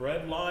 and the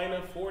bread line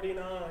of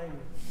 49.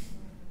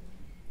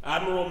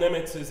 Admiral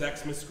Nimitz's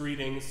Xmas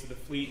greetings to the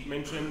fleet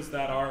mentions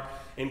that our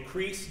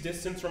increased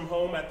distance from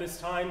home at this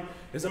time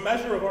is a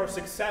measure of our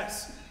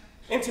success,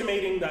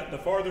 intimating that the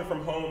farther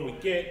from home we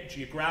get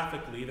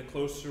geographically, the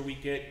closer we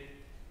get,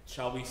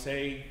 shall we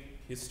say,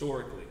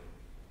 historically.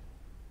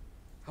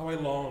 How I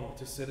long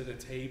to sit at a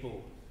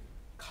table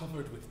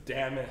covered with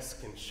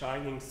damask and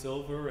shining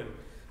silver and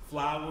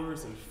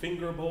flowers and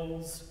finger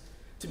bowls,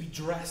 to be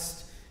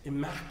dressed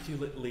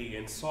immaculately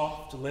in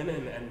soft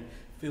linen and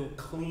feel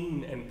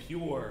clean and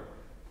pure,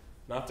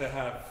 not to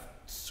have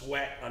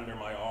sweat under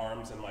my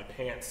arms and my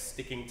pants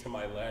sticking to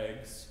my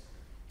legs,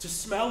 to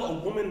smell a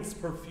woman's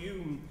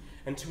perfume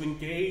and to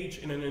engage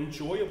in an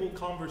enjoyable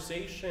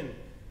conversation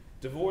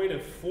devoid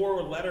of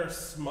four-letter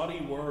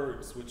smutty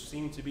words which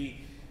seem to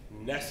be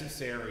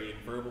necessary in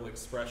verbal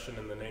expression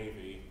in the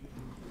Navy.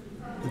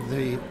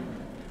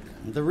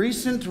 The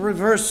recent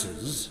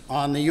reverses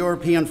on the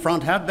European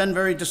front have been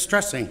very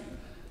distressing.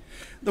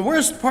 The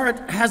worst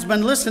part has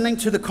been listening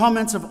to the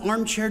comments of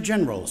armchair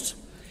generals.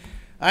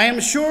 I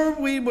am sure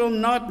we will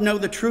not know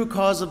the true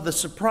cause of the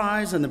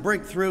surprise and the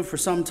breakthrough for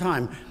some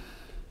time.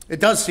 It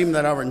does seem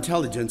that our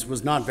intelligence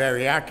was not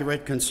very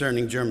accurate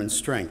concerning German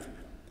strength,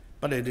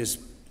 but it is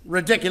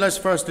ridiculous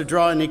for us to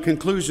draw any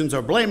conclusions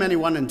or blame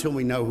anyone until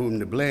we know whom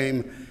to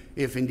blame,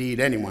 if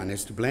indeed anyone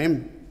is to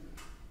blame.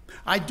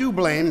 I do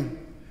blame,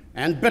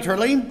 and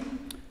bitterly,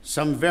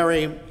 some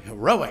very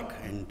heroic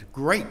and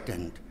great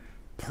and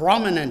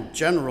prominent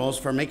generals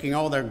for making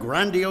all their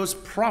grandiose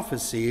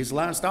prophecies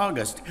last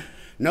August.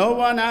 No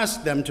one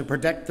asked them to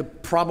predict the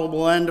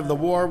probable end of the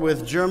war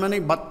with Germany,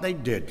 but they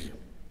did.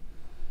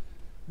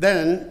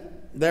 Then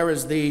there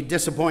is the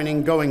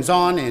disappointing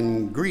goings-on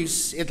in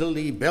Greece,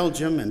 Italy,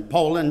 Belgium, and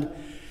Poland.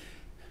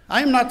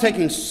 I am not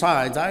taking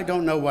sides. I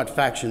don't know what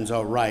factions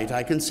are right.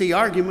 I can see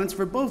arguments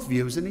for both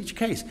views in each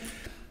case.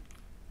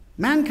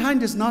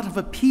 Mankind is not of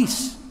a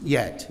piece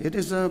yet. It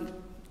is a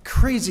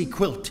crazy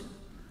quilt.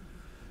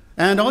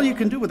 And all you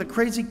can do with a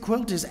crazy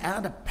quilt is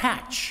add a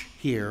patch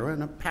here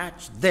and a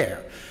patch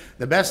there.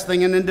 The best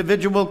thing an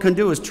individual can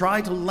do is try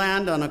to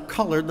land on a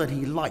color that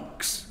he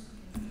likes.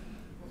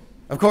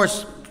 Of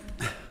course,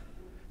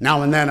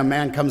 now and then a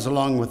man comes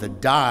along with a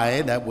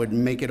dye that would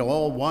make it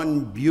all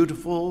one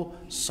beautiful,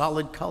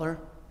 solid color.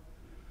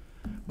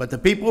 But the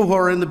people who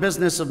are in the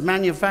business of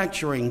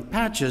manufacturing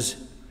patches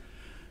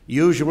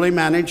usually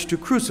manage to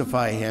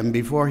crucify him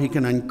before he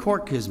can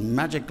uncork his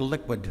magic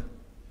liquid.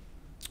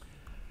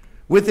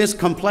 With this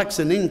complex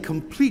and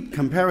incomplete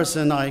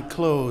comparison, I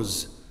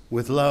close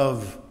with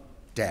love,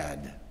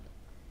 Dad.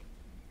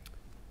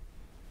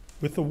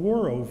 With the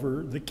war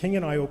over, The King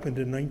and I opened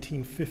in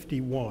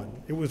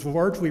 1951. It was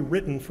largely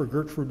written for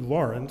Gertrude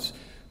Lawrence,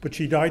 but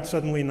she died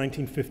suddenly in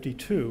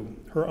 1952.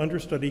 Her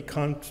understudy,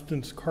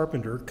 Constance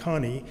Carpenter,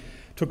 Connie,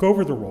 took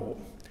over the role.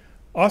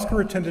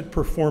 Oscar attended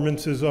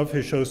performances of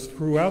his shows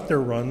throughout their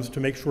runs to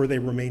make sure they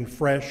remained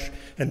fresh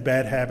and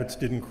bad habits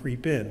didn't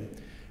creep in.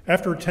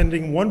 After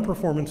attending one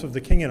performance of The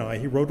King and I,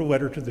 he wrote a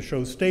letter to the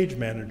show's stage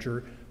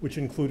manager, which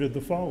included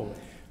the following.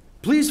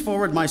 Please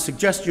forward my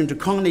suggestion to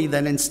Connie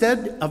that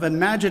instead of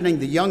imagining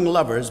the young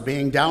lovers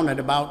being down at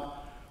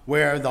about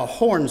where the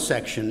horn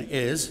section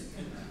is,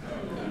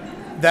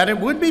 that it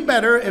would be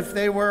better if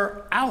they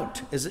were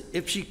out, as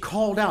if she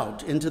called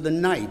out into the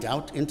night,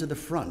 out into the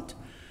front.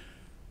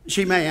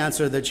 She may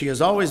answer that she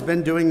has always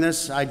been doing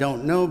this, I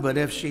don't know, but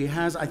if she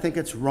has, I think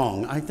it's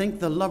wrong. I think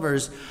the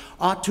lovers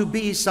ought to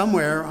be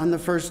somewhere on the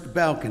first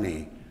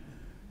balcony.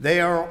 They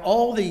are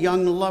all the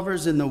young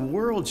lovers in the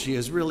world she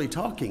is really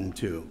talking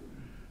to.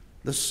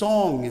 The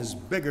song is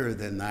bigger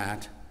than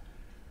that.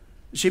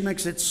 She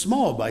makes it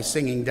small by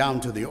singing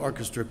down to the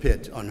orchestra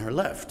pit on her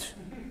left.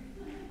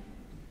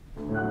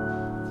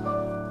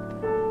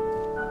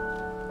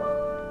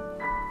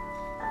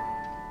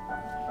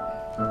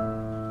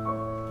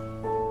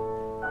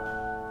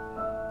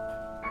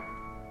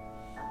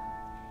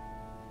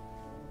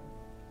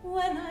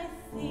 When I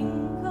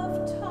think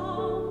of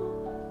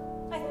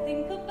Tom, I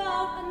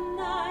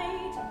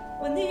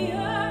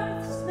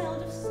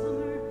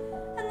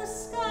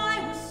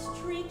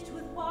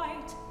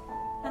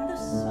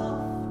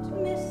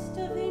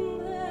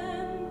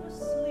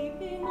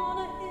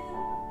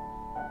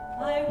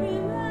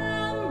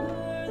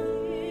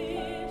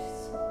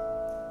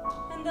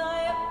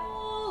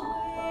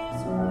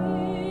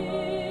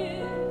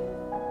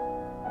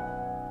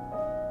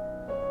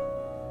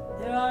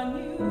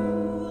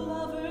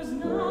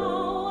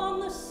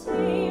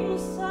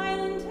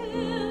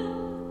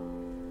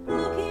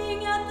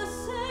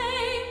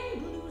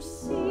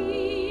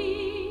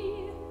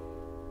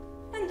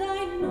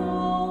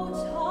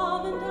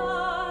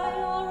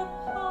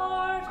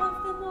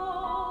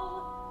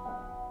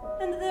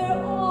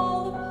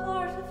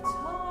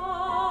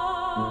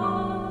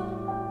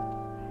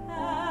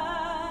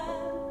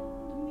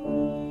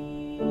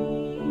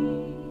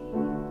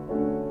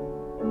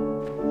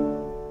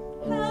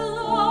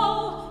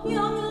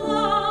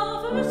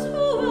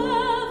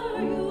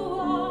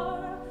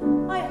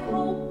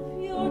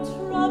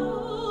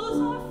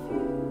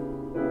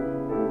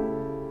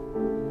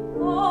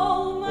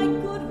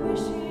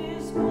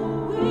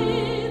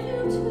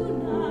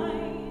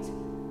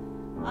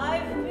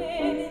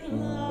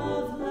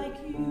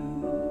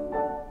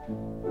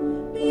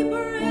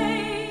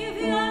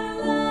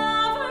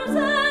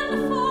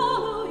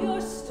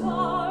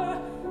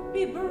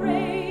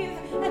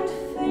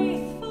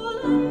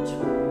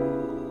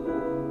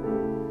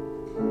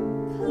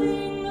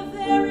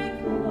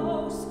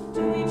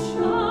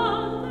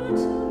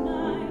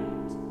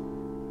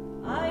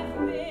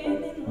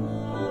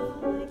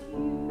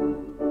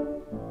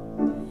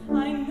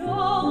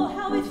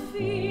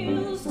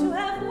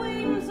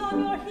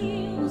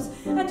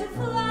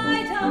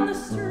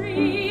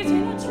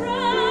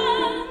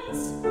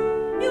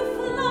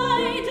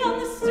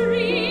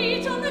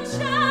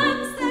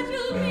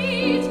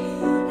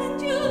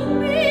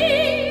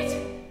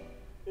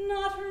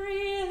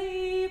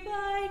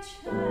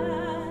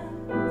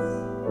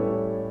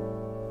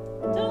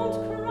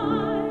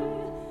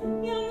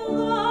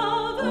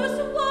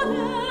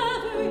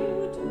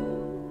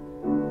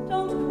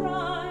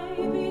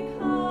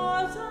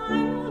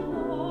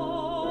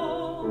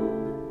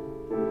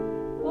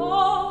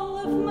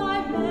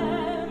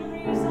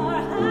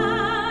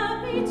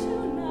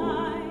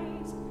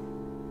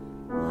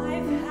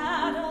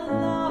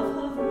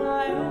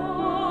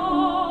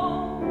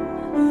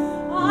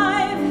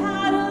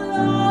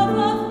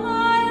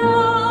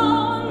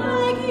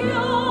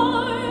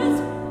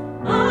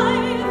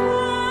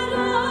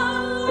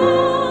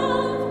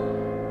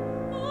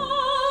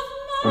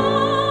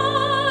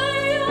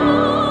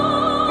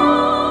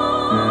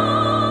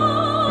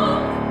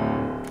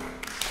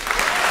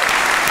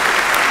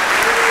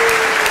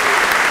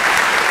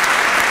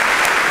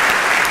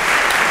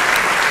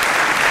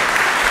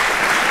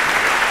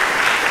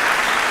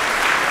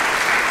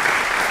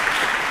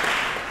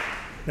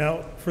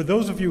Now, for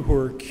those of you who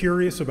are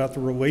curious about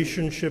the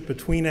relationship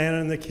between Anna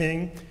and the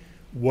king,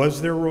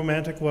 was there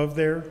romantic love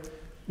there?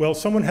 Well,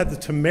 someone had the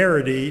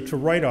temerity to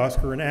write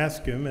Oscar and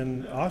ask him,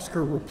 and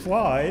Oscar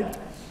replied,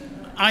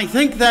 I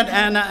think that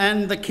Anna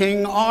and the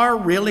king are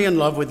really in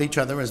love with each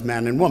other as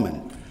man and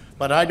woman,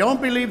 but I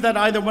don't believe that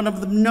either one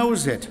of them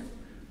knows it.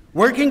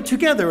 Working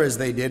together as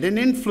they did and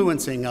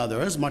influencing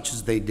others as much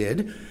as they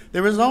did,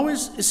 there has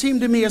always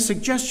seemed to me a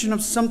suggestion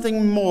of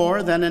something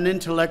more than an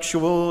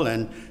intellectual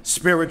and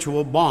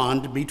spiritual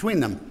bond between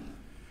them.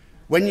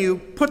 When you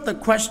put the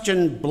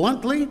question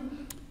bluntly,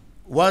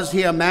 was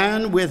he a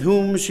man with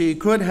whom she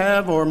could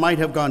have or might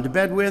have gone to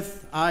bed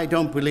with? I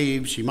don't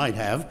believe she might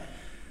have,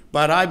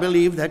 but I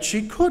believe that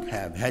she could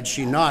have, had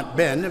she not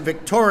been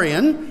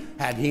Victorian,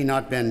 had he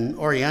not been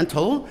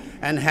Oriental,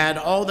 and had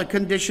all the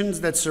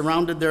conditions that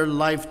surrounded their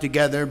life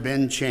together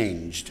been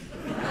changed.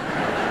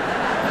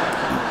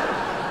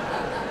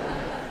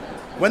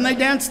 When they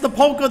dance the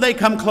polka, they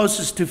come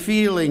closest to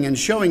feeling and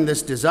showing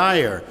this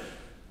desire.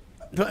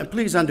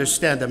 Please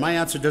understand that my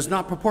answer does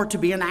not purport to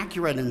be an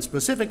accurate and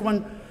specific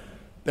one.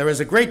 There is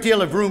a great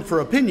deal of room for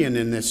opinion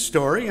in this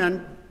story,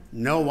 and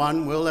no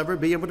one will ever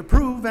be able to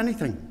prove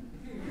anything.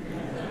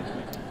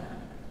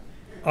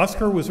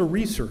 Oscar was a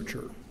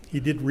researcher. He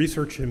did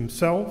research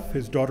himself,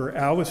 his daughter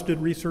Alice did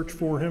research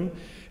for him,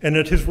 and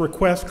at his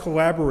request,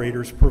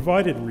 collaborators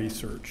provided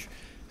research.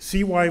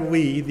 C.Y.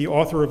 Lee, the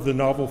author of the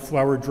novel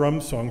Flower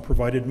Drum Song,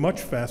 provided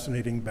much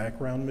fascinating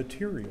background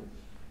material.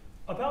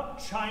 About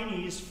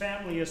Chinese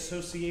family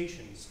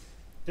associations,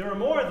 there are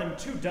more than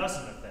 24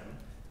 of them.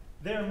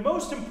 Their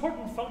most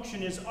important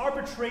function is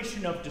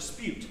arbitration of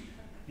dispute.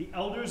 The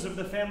elders of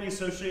the family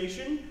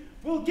association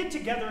will get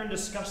together and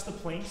discuss the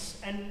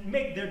plaints and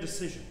make their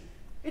decision.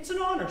 It's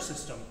an honor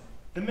system.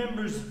 The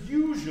members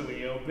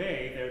usually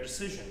obey their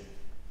decision.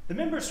 The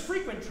members'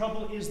 frequent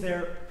trouble is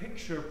their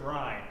picture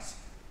brides,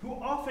 who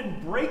often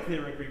break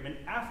their agreement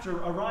after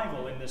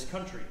arrival in this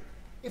country.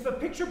 If a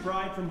picture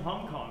bride from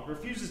Hong Kong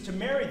refuses to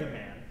marry the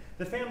man,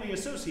 the family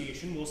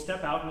association will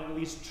step out and at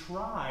least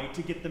try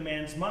to get the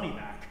man's money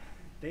back.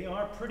 They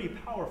are pretty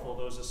powerful,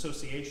 those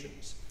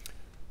associations.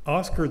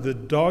 Oscar, the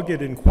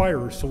dogged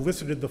inquirer,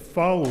 solicited the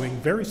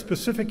following very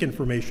specific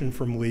information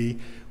from Lee,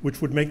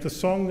 which would make the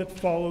song that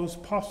follows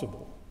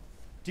possible.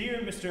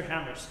 Dear Mr.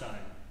 Hammerstein,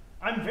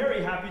 I'm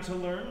very happy to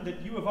learn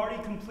that you have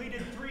already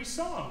completed 3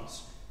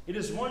 songs. It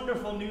is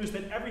wonderful news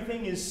that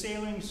everything is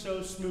sailing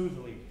so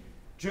smoothly.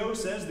 Joe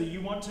says that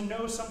you want to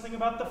know something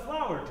about the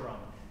flower drum.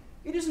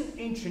 It is an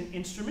ancient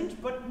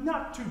instrument, but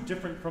not too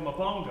different from a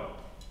bongo.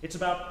 It's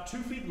about 2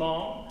 feet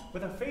long,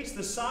 with a face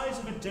the size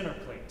of a dinner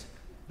plate.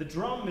 The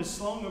drum is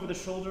slung over the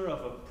shoulder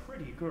of a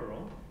pretty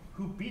girl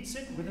who beats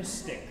it with a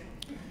stick.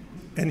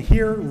 And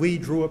here Lee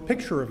drew a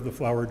picture of the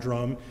flower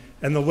drum,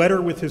 and the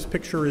letter with his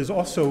picture is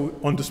also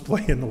on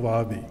display in the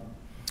lobby.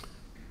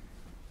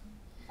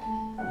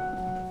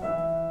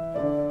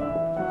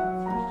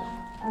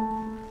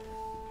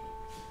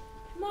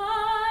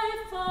 My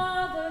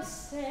father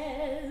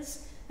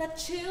says that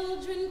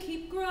children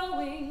keep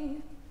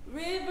growing,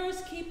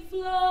 rivers keep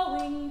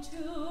flowing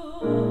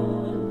too.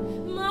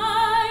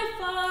 My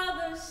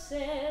father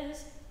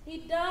says he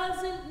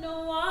doesn't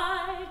know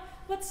why,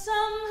 but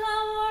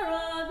somehow or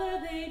other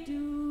they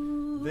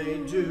do. They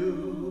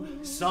do,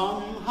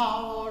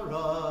 somehow or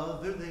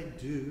other they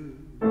do.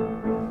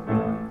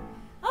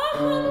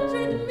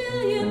 100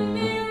 million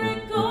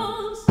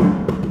miracles,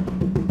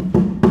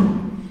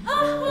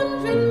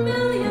 100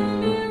 million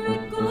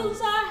miracles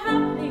are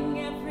happening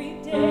every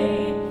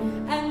day,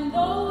 and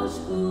those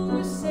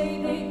who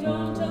say they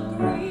don't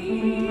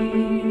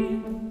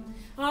agree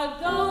are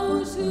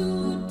those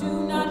who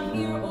do not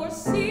hear or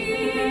see.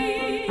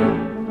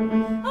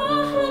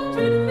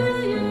 100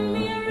 million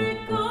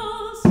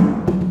miracles,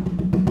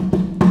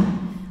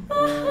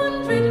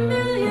 100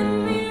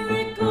 million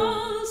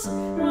miracles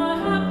are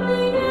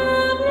happening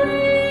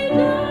every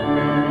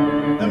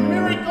day. The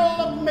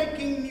miracle of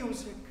making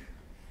music.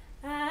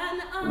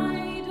 An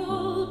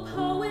idle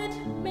poet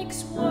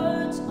makes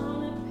words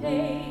on a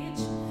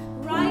page,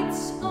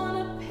 writes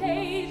on a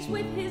page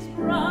with his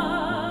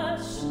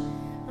brush.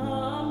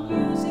 A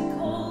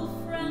musical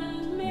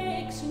friend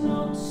makes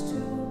notes to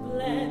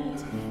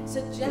blend,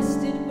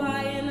 suggested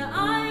by an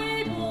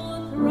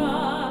idle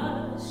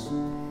thrush.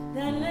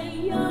 Then a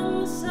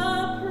young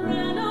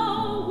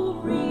soprano who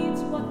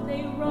reads what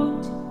they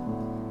wrote,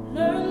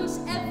 learns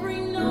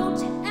every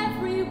note,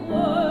 every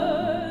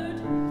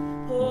word,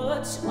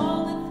 puts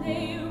all that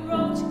they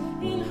wrote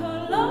in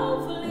her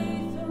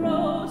lovely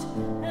throat,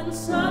 and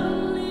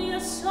suddenly a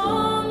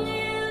song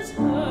is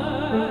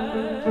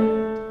heard.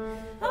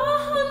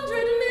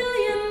 100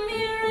 million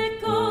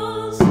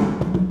miracles,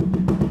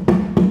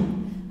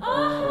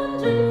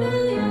 100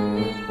 million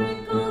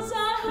miracles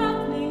are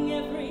happening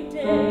every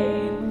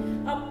day.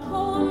 A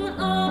poem,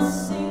 a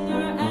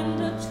singer,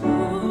 and a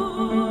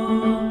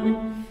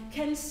tune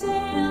can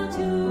sail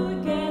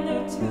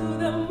together to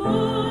the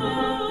moon.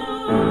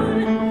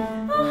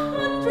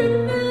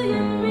 100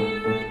 million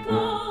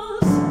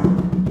miracles,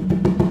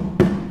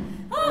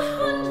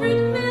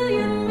 100 million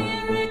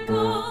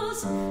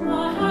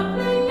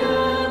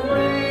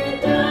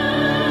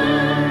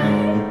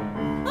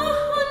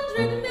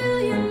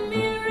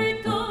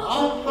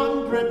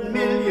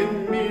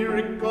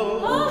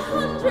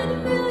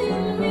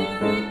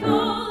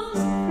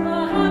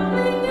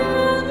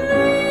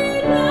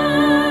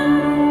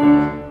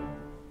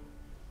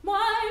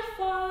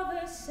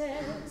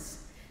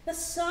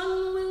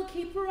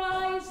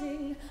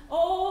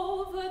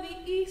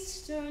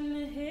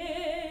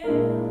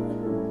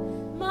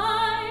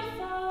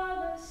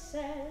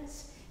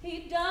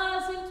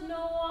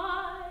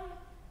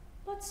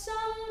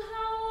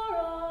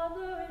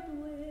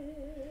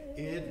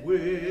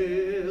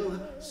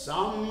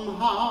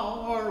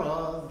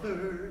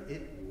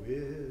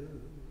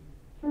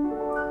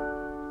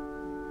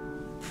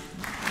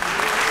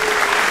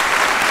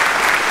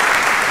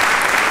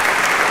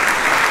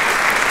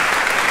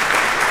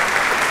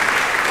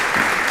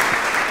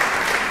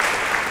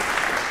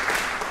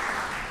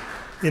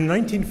In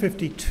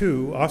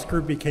 1952, Oscar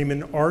became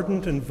an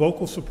ardent and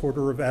vocal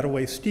supporter of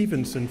Adlai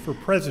Stevenson for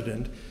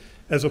president,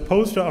 as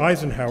opposed to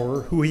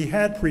Eisenhower, who he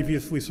had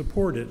previously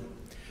supported.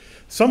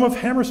 Some of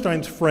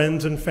Hammerstein's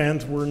friends and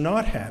fans were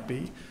not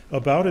happy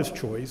about his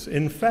choice.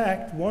 In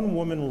fact, one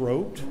woman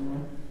wrote,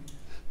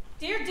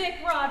 "Dear Dick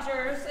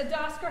Rogers and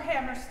Oscar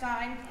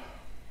Hammerstein,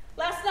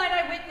 last night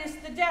I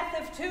witnessed the death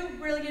of two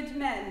brilliant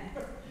men,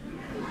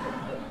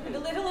 and a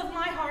little of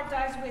my heart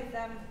dies with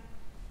them.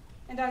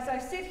 And as I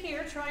sit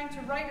here trying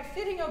to write a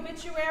fitting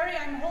obituary,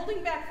 I'm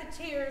holding back the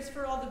tears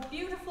for all the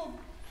beautiful,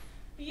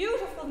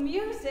 beautiful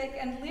music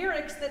and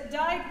lyrics that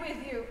died with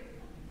you.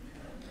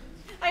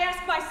 I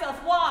ask myself,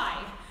 why?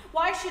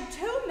 Why should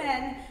two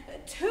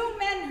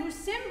men who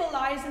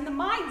symbolize in the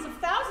minds of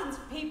thousands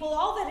of people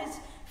all that is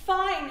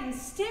fine and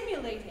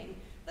stimulating,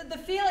 the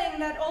feeling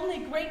that only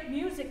great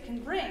music can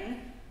bring,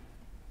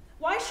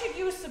 why should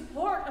you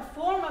support a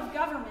form of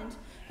government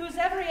whose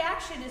every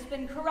action has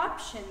been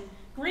corruption,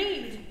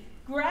 greed,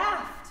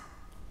 graft?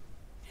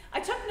 I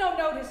took no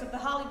notice of the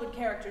Hollywood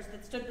characters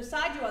that stood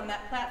beside you on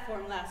that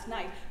platform last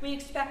night. We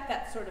expect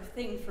that sort of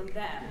thing from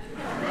them.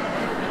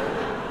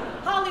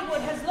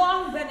 Hollywood has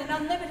long been an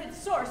unlimited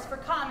source for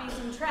commies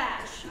and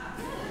trash,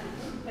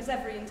 as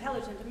every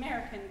intelligent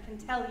American can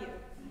tell you.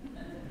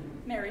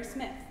 Mary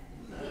Smith."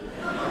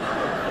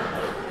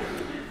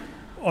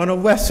 On a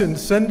less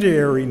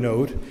incendiary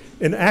note,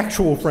 an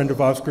actual friend of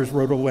Oscar's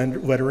wrote a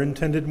letter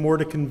intended more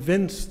to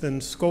convince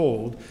than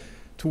scold,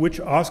 to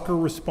which Oscar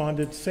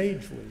responded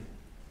sagely.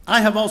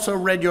 I have also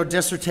read your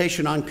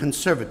dissertation on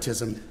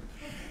conservatism.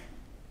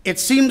 It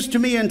seems to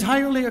me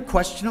entirely a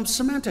question of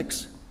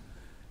semantics.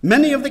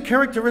 Many of the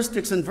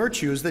characteristics and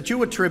virtues that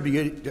you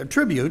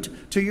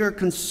attribute to your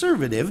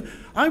conservative,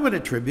 I would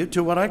attribute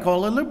to what I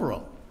call a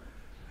liberal.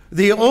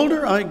 The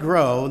older I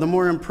grow, the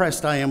more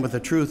impressed I am with the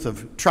truth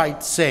of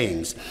trite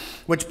sayings,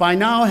 which by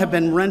now have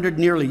been rendered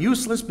nearly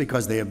useless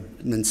because they have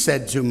been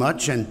said too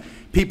much and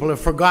people have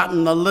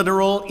forgotten the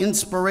literal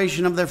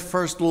inspiration of their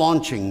first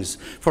launchings.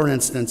 For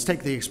instance,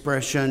 take the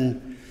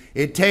expression,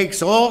 "It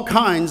takes all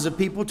kinds of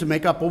people to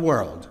make up a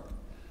world."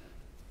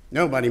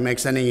 Nobody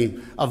makes any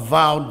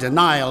avowed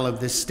denial of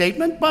this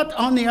statement, but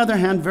on the other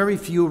hand, very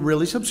few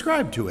really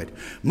subscribe to it.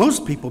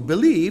 Most people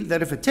believe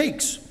that if it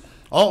takes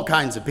all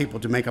kinds of people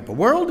to make up a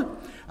world,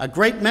 a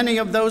great many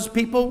of those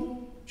people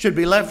should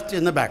be left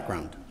in the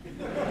background.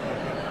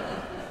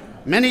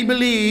 Many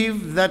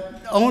believe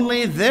that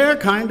only their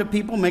kind of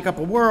people make up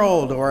a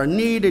world or are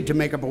needed to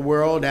make up a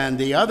world, and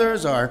the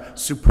others are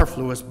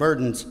superfluous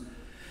burdens.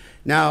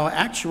 Now,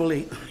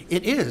 actually,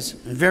 it is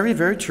very,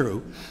 very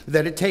true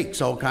that it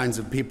takes all kinds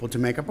of people to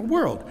make up a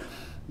world.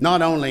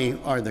 Not only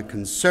are the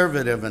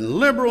conservative and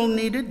liberal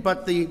needed,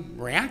 but the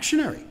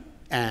reactionary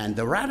and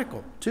the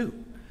radical, too.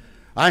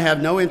 I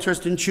have no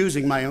interest in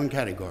choosing my own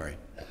category,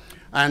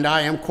 and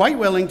I am quite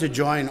willing to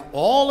join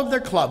all of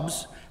their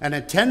clubs and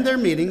attend their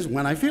meetings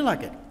when I feel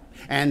like it,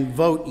 and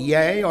vote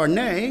yay or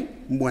nay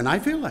when I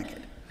feel like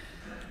it.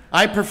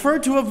 I prefer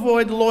to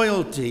avoid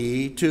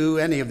loyalty to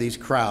any of these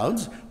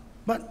crowds,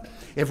 but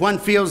if one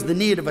feels the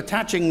need of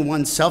attaching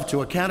oneself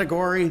to a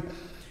category,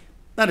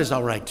 that is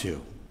all right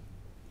too,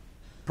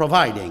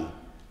 providing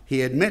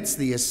he admits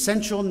the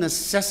essential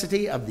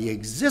necessity of the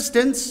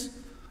existence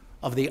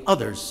of the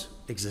other's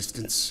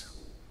existence.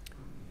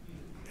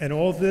 And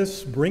all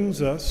this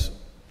brings us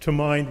to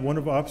mind one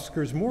of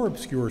Oscar's more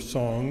obscure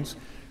songs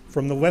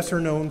from the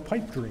lesser-known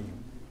Pipe Dream.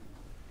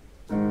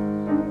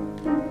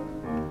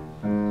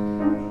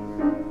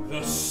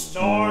 The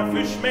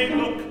starfish may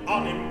look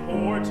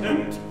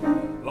unimportant,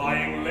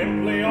 lying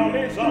limply on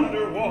his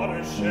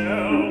underwater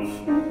shelf.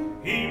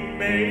 He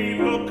may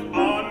look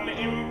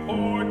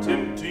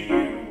unimportant to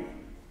you,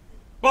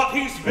 but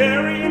he's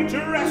very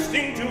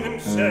interesting to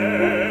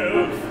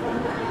himself.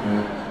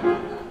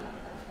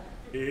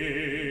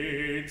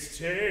 It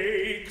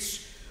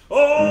takes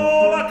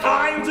all the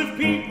kinds of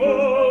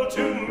people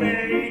to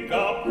make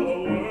up the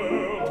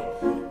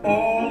world,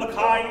 all the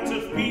kinds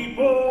of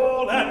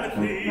people and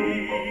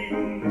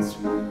things.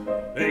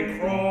 They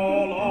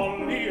crawl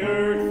on the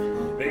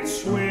earth, they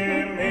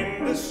swim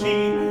in the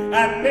sea,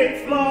 and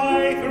they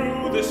fly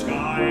through the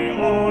sky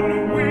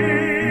on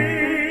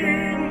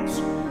wings.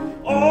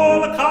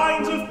 All the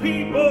kinds of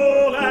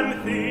people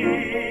and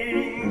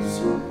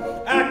things.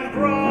 And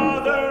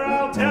brother,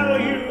 I'll tell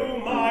you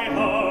my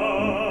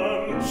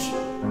hunch.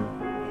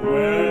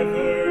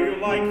 Whether you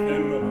like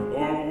them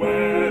or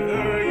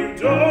whether you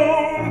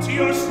don't,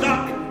 you're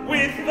stuck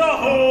with the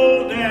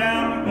whole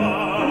damn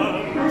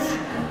bunch.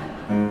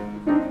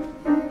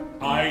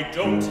 I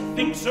don't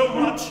think so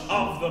much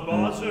of the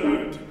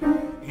buzzard.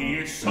 He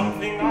is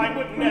something I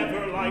would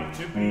never like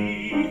to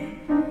be.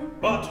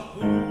 But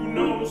who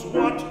knows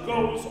what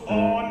goes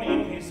on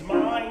in his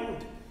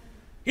mind?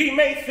 He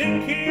may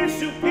think he is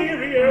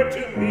superior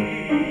to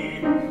me.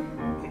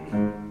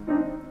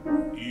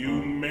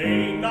 You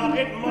may not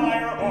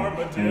admire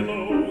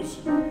armadillos.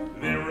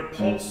 They're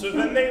repulsive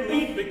and they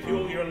lead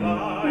peculiar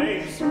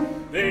lives.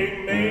 They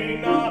may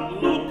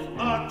not look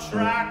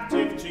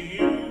attractive to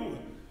you,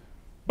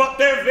 but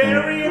they're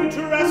very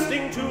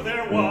interesting to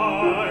their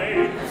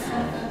wives.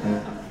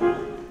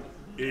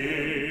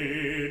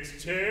 It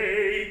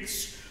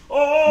takes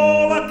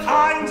all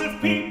kinds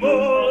of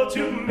people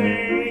to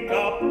make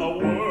up a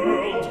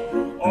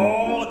world,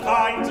 all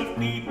kinds of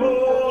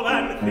people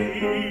and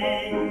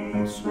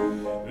things.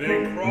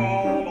 They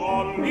crawl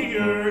on the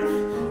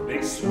earth,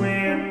 they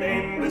swim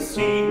in the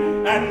sea,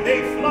 and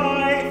they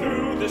fly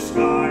through the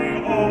sky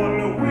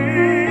on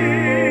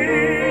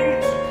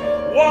wings.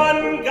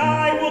 One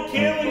guy will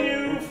kill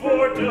you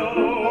for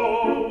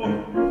dough,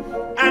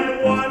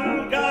 and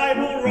one guy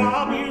will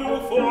rob you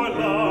for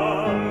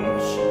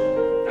lunch.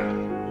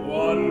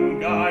 One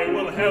guy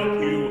will help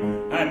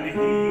you, and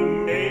he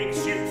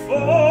makes you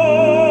fall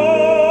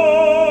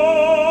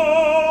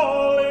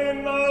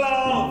in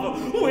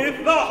love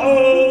with the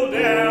whole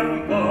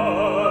damn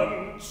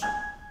bunch.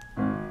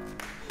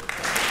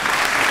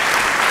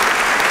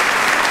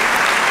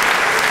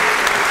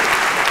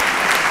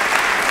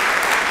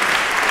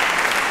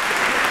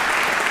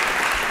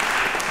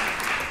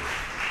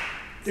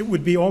 It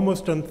would be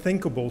almost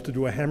unthinkable to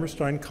do a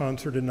Hammerstein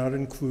concert and not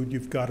include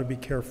You've Got to Be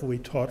Carefully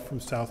Taught from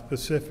South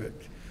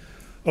Pacific.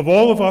 Of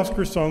all of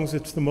Oscar's songs,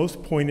 it's the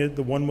most pointed,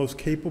 the one most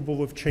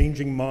capable of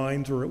changing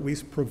minds or at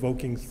least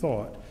provoking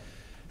thought.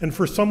 And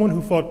for someone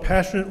who fought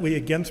passionately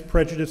against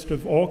prejudice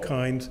of all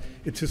kinds,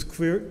 it's his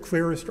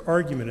clearest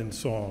argument in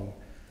song.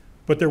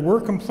 But there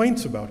were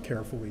complaints about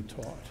Carefully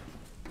Taught.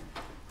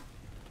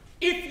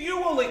 If you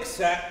will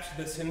accept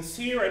the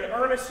sincere and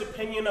earnest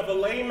opinion of a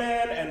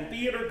layman and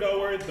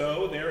theater-goer,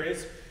 though, there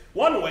is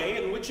one way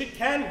in which it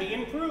can be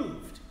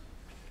improved.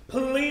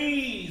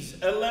 Please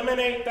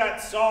eliminate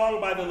that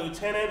song by the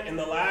lieutenant in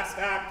the last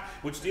act,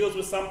 which deals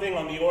with something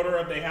on the order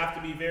of they have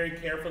to be very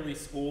carefully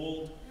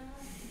schooled.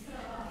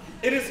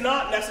 It is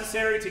not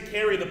necessary to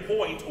carry the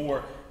point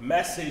or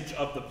message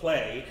of the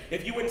play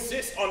if you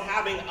insist on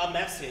having a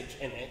message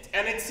in it,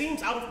 and it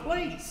seems out of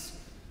place.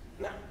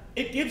 Now,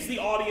 it gives the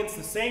audience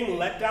the same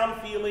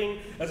letdown feeling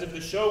as if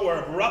the show were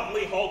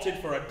abruptly halted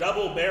for a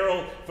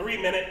double-barrel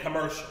 3-minute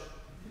commercial.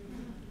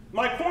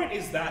 My point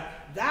is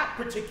that that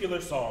particular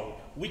song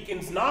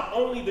weakens not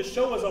only the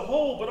show as a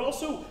whole, but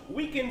also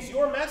weakens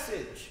your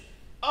message.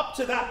 Up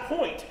to that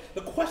point,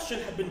 the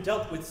question had been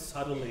dealt with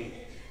subtly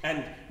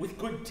and with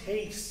good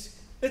taste.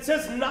 It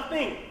says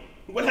nothing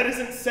that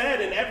isn't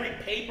said in every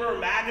paper,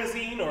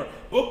 magazine, or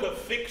book of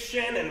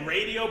fiction and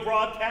radio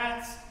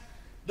broadcast.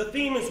 The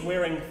theme is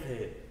wearing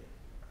thin.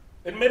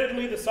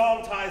 Admittedly, the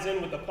song ties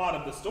in with the plot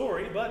of the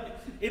story,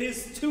 but it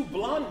is too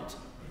blunt.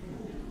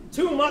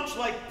 Too much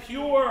like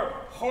pure,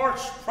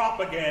 harsh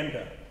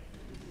propaganda.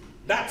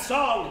 That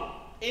song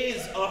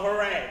is a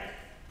harangue,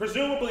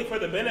 presumably for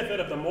the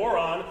benefit of the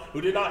moron who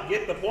did not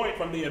get the point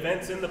from the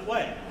events in the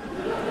play.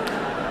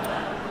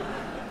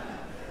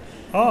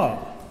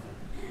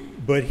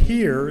 But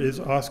here is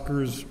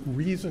Oscar's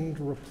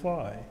reasoned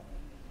reply.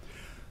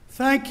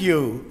 Thank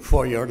you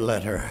for your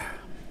letter.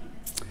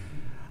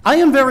 I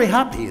am very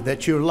happy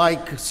that you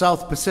like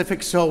South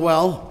Pacific so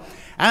well,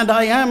 and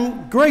I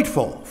am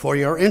grateful for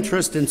your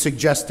interest in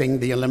suggesting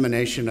the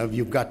elimination of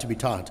You've Got to Be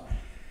Taught.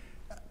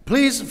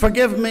 Please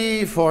forgive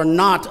me for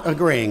not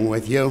agreeing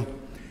with you.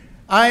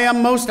 I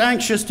am most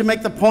anxious to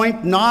make the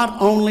point not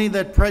only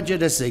that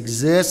prejudice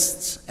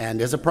exists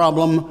and is a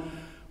problem,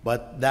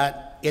 but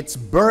that its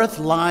birth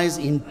lies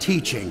in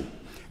teaching,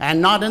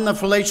 and not in the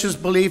fallacious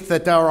belief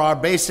that there are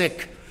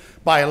basic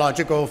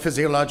biological,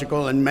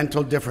 physiological, and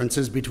mental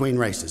differences between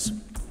races.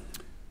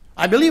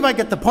 I believe I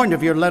get the point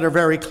of your letter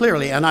very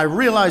clearly, and I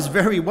realize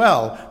very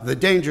well the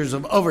dangers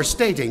of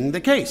overstating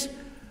the case.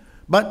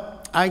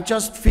 But I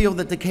just feel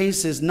that the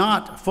case is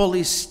not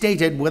fully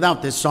stated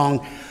without this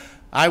song.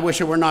 I wish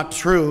it were not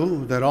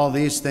true that all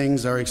these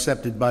things are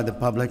accepted by the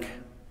public.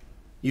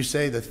 You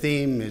say the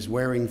theme is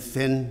wearing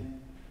thin,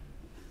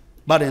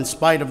 but in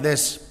spite of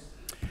this,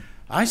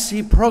 I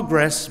see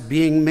progress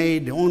being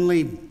made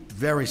only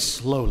very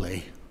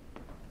slowly.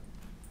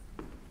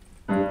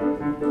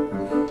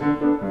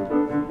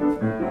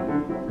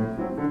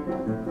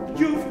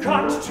 You've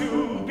got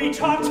to be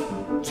taught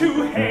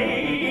to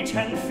hate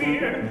and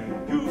fear.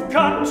 You've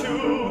got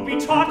to be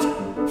taught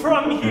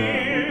from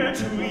year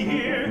to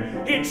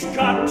year. It's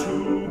got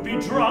to be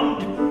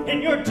drummed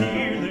in your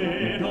dear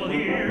little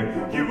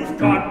ear. You've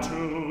got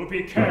to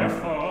be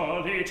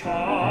carefully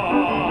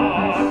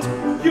taught.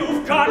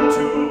 You've got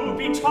to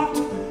be taught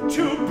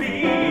to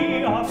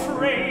be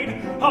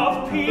afraid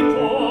of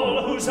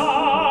people whose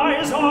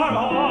eyes are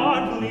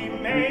oddly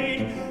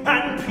made,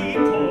 and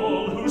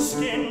people whose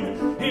skin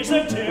is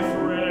a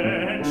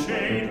different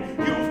shade.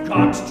 You've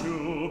got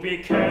to be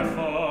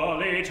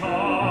carefully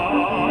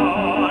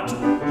taught.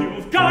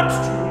 You've got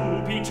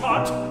to be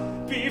taught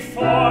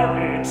before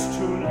it's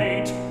too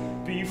late,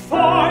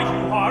 before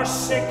you are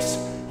 6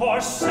 or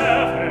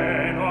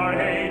 7 or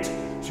 8,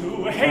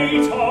 to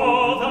hate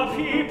all the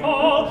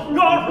people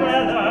your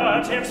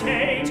relatives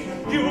hate.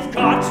 You've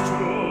got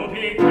to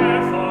be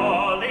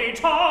carefully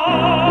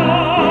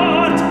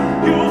taught.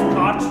 You've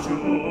got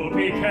to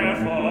be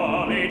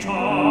carefully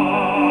taught.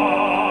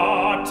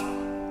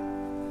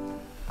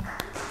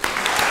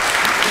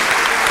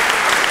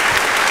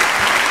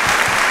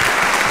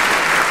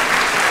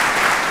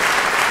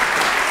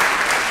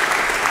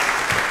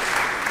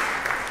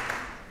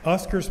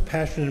 Oscar's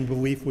passion and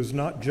belief was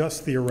not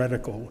just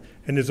theoretical,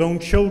 and his own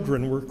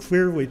children were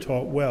clearly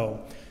taught well.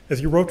 As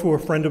he wrote to a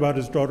friend about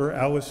his daughter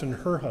Alice and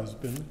her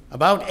husband,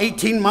 about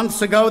 18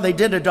 months ago, they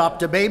did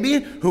adopt a baby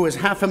who is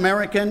half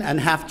American and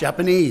half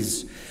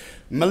Japanese.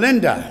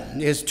 Melinda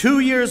is 2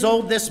 years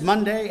old this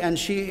Monday, and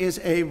she is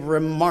a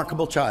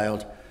remarkable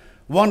child.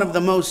 One of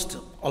the most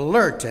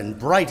alert and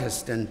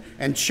brightest and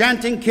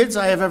enchanting kids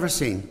I have ever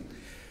seen.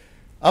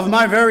 Of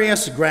my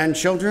various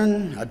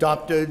grandchildren,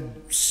 adopted,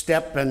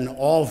 step, and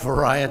all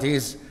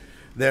varieties,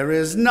 there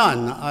is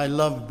none I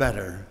love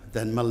better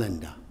than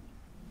Melinda.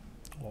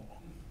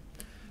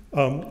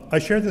 I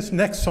share this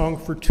next song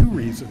for two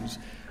reasons.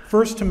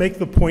 First, to make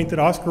the point that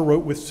Oscar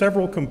wrote with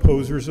several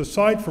composers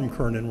aside from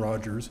Kern and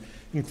Rogers,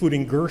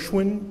 including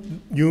Gershwin,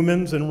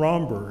 Humans, and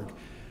Romberg.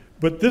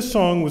 But this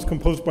song was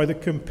composed by the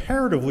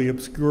comparatively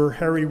obscure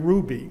Harry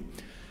Ruby.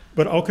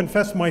 But I'll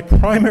confess my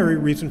primary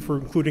reason for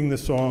including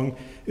this song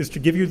is to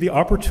give you the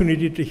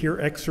opportunity to hear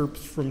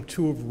excerpts from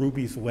two of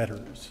Ruby's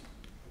letters.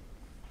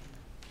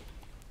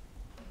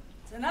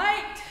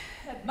 Tonight,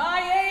 at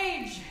my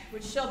age,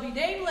 which shall be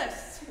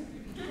nameless,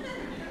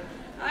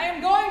 I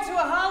am going to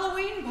a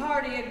Halloween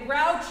party at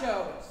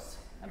Groucho's.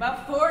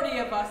 About 40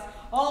 of us,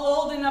 all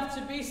old enough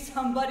to be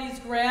somebody's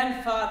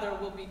grandfather,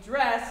 will be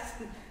dressed,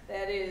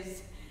 that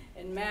is,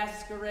 in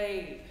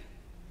masquerade.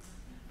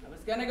 I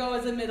was gonna go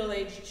as a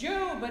middle-aged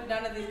Jew, but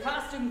none of the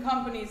costume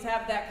companies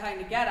have that kind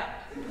of getup.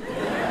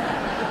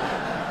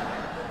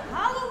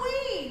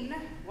 Halloween,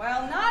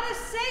 while not as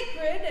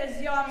sacred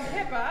as Yom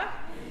Kippur,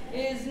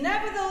 is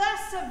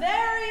nevertheless a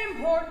very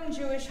important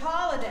Jewish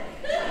holiday.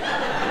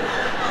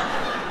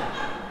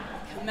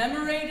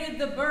 Commemorated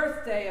the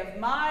birthday of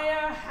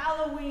Meyer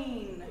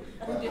Halloween,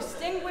 who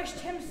distinguished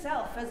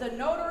himself as a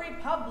notary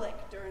public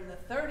during the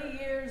 30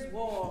 Years'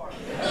 War.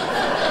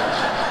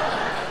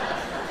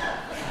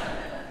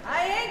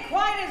 I ain't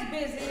quite as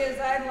busy as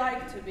I'd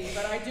like to be,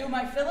 but I do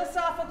my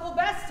philosophical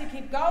best to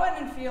keep going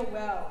and feel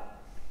well.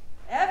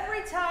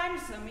 Every time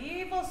some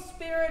evil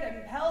spirit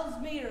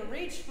impels me to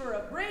reach for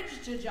a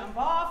bridge to jump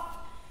off,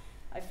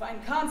 I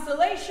find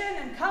consolation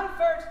and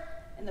comfort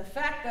in the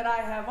fact that I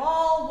have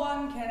all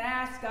one can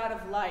ask out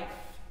of life,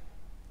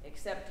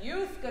 except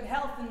youth, good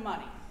health, and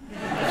money.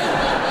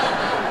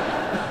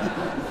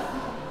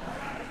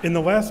 In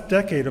the last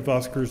decade of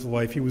Oscar's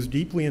life, he was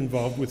deeply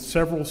involved with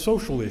several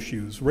social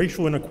issues.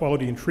 Racial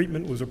inequality and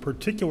treatment was a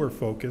particular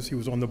focus. He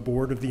was on the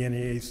board of the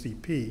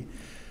NAACP.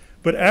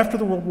 But after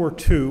the World War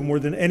II, more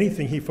than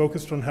anything, he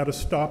focused on how to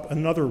stop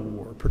another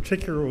war,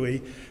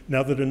 particularly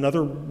now that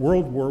another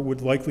world war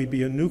would likely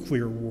be a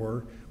nuclear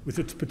war with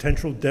its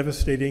potential of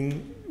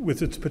devastating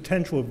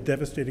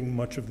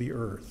much of the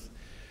earth.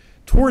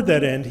 Toward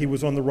that end, he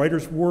was on the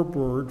Writers' War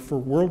Board for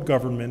World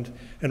Government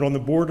and on the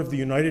board of the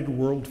United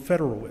World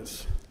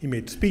Federalists. He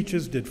made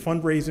speeches, did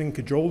fundraising,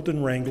 cajoled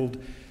and wrangled,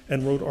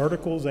 and wrote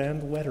articles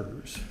and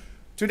letters.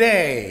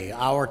 Today,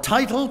 our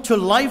title to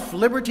life,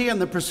 liberty, and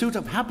the pursuit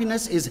of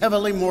happiness is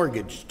heavily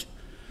mortgaged.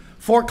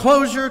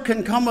 Foreclosure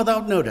can come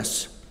without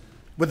notice,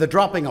 with the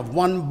dropping of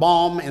one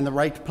bomb in the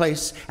right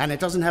place, and it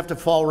doesn't have to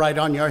fall right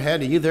on your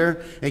head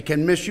either. It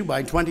can miss you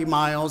by 20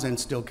 miles and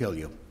still kill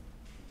you.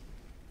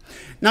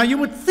 Now, you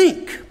would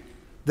think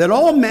that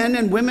all men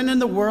and women in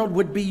the world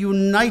would be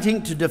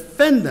uniting to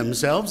defend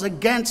themselves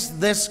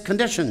against this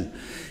condition.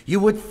 You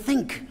would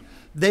think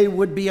they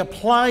would be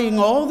applying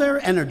all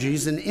their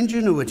energies and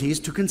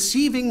ingenuities to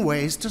conceiving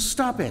ways to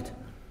stop it.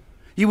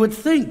 You would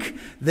think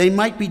they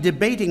might be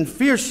debating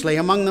fiercely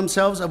among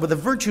themselves over the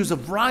virtues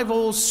of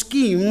rival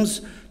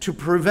schemes to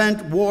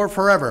prevent war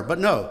forever. But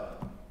no,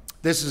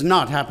 this is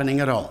not happening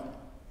at all.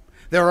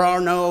 There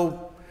are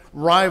no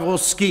rival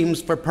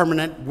schemes for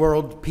permanent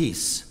world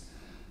peace.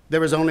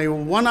 There is only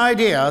one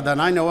idea that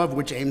I know of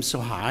which aims so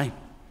high.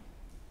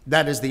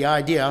 That is the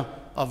idea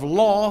of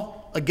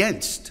law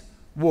against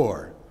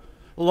war.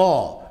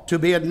 Law to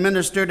be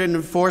administered and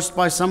enforced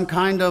by some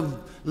kind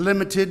of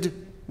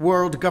limited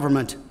world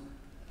government.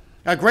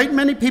 A great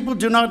many people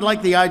do not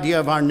like the idea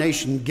of our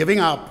nation giving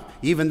up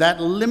even that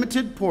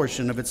limited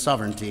portion of its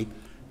sovereignty.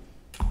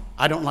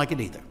 I don't like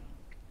it either.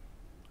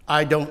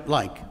 I don't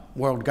like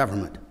world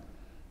government.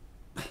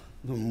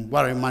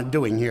 What am I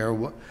doing here?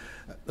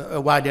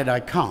 Why did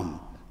I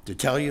come? To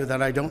tell you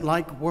that I don't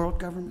like world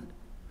government?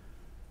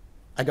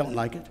 I don't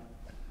like it.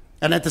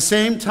 And at the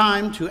same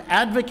time, to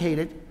advocate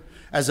it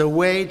as a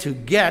way to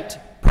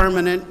get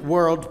permanent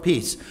world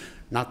peace.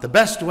 Not the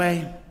best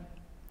way,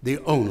 the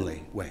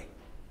only way.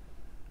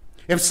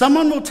 If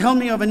someone will tell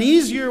me of an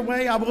easier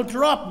way, I will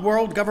drop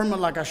world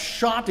government like a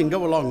shot and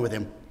go along with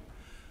him.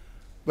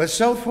 But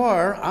so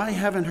far, I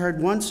haven't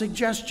heard one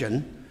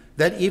suggestion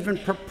that even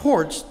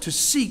purports to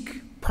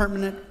seek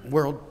permanent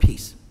world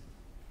peace.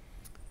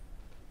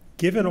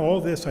 Given all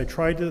this, I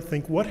tried to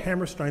think what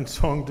Hammerstein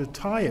song to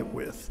tie it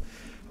with.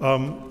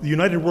 The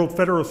United World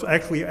Federalists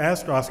actually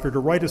asked Oscar to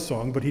write a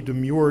song, but he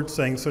demurred,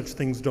 saying such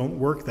things don't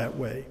work that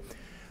way.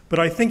 But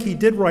I think he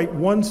did write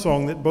one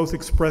song that both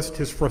expressed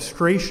his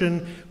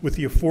frustration with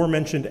the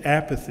aforementioned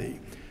apathy.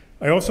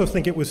 I also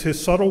think it was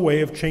his subtle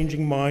way of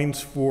changing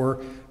minds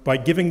by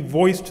giving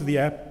voice to the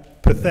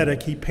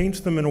apathetic, he paints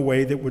them in a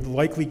way that would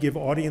likely give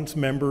audience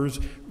members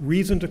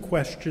reason to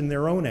question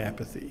their own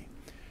apathy,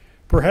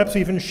 perhaps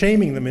even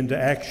shaming them into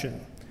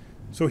action.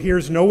 So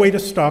here's No Way to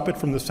Stop It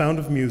from The Sound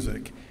of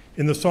Music.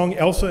 In the song,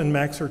 Elsa and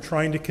Max are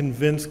trying to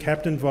convince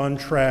Captain Von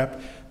Trapp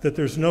that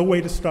there's no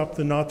way to stop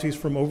the Nazis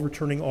from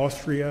overturning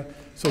Austria,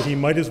 so he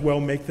might as well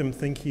make them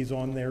think he's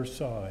on their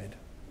side.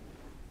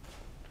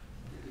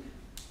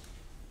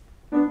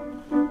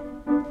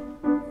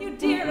 You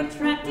dear,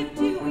 attractive,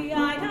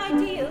 dewy-eyed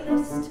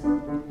idealist,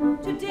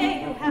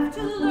 today you have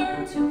to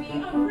learn to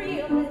be a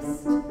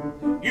realist.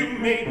 You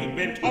may be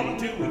bent on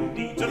doing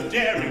deeds of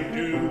daring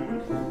do,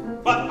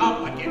 but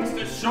up against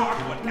a shark,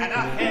 what can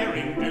a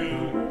herring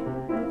do?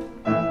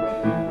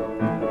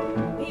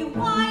 Be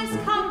wise,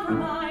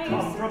 compromise.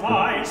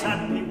 Compromise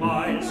and be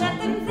wise. Let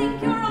them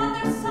think you're on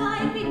their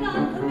side, be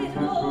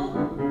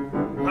non-committal.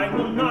 I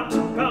will not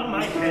bow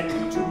my head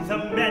to the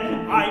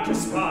men I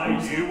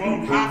despise. You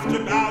won't have to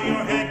bow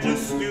your head,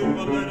 just stoop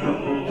a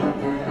little.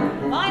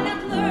 Why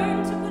not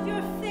learn to put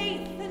your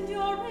faith and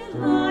your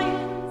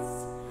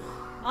reliance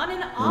on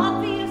an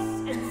obvious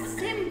and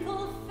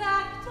simple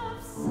fact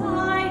of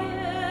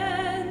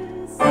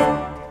science?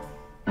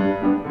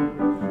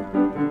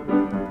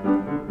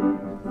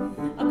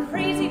 A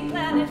crazy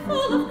planet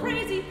full of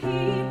crazy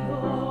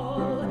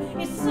people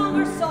is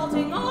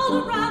somersaulting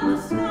all around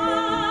the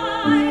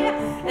sky,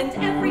 and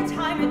every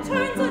time it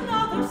turns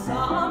another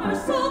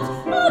somersault,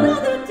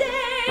 another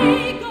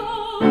day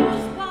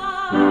goes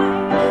by.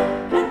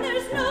 And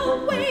there's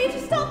no way to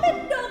stop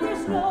it, no,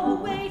 there's no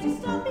way to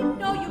stop it,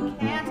 no, you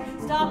can't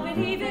stop it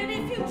even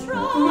if you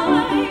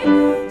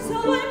try. So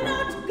I'm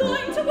not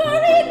going to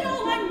worry, no,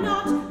 I'm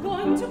not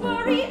going to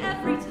worry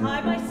every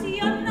time I see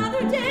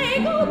another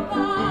day go by.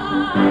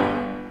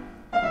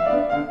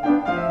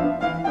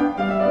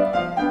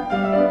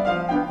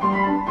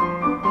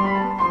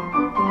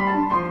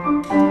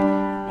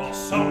 While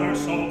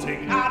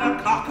somersaulting at a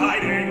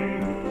cockeyed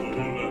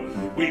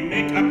angle, we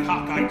make a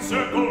cockeyed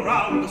circle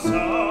round the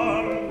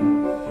sun.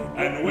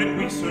 And when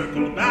we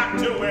circle back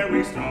to where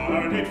we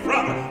started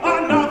from,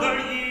 another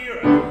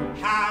year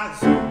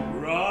has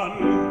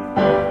run.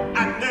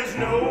 And there's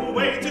no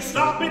way to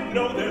stop it,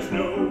 no, there's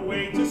no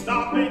way to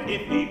stop it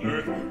if the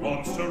earth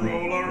wants to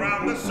roll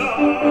around the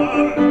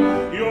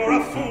sun. You're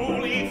a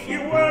fool if you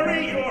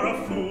worry, you're a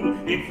fool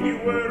if you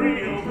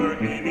worry over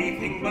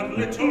anything but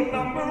little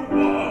number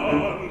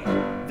one.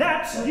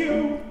 That's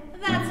you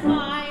That's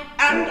mine,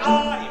 And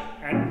I,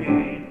 and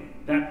me,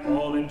 that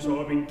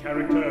all-absorbing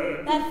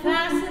character. that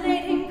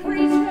fascinating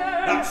creature.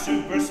 that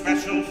super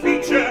special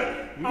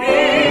feature,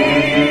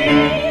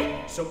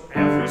 Me! So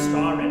every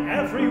star and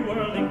every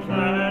whirling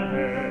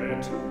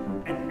planet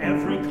and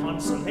every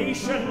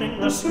constellation in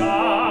the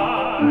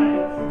sky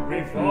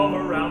revolve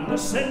around the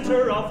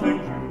center of the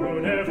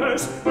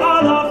universe, a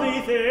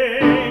lovely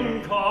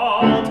thing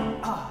called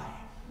I.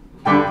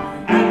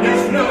 And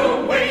there's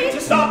no way to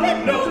stop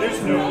it, no,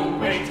 there's no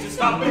way to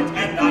stop it,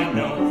 and I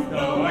know,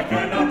 no, I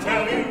cannot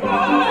tell you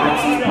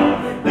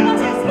why.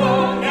 That's as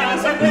long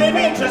as I'm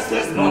living, just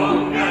as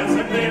long as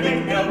I'm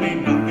living, there'll be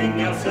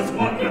nothing else as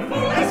wonderful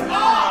as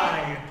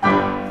I.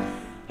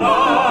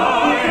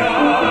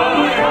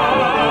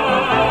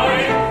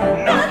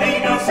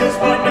 Nothing else is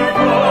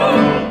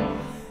wonderful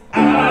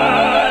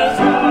as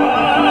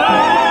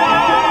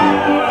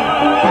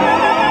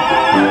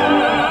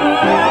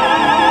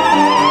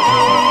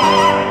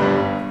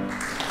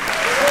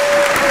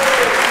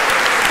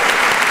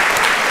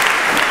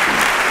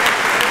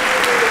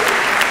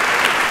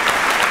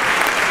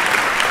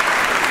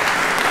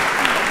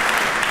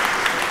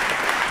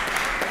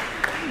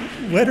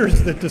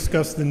Letters that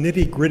discuss the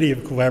nitty-gritty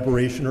of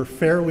collaboration are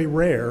fairly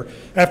rare.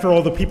 After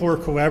all, the people who are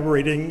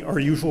collaborating are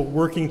usually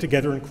working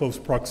together in close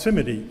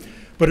proximity.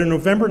 But in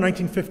November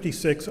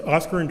 1956,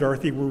 Oscar and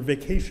Dorothy were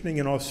vacationing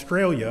in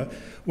Australia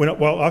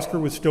while Oscar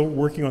was still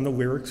working on the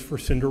lyrics for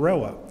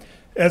Cinderella.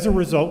 As a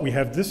result, we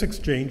have this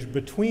exchange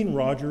between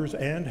Rogers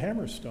and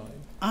Hammerstein.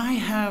 I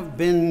have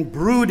been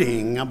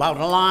brooding about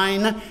a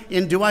line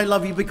in Do I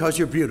Love You Because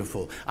You're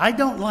Beautiful. I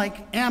don't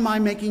like Am I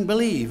Making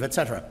Believe,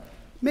 etc.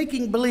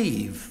 Making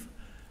believe,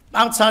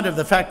 outside of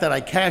the fact that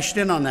I cashed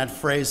in on that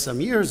phrase some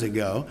years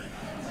ago,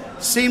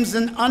 seems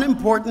an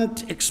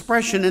unimportant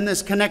expression in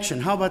this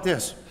connection. How about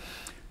this?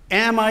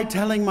 Am I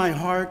telling my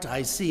heart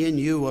I see in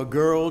you a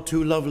girl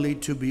too lovely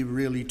to be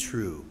really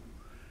true?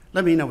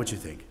 Let me know what you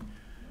think.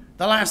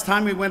 The last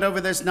time we went over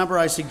this number,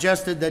 I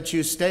suggested that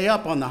you stay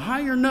up on the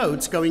higher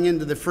notes going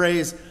into the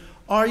phrase,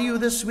 are you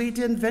the sweet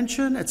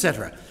invention,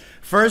 etc.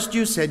 First,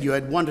 you said you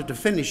had wanted to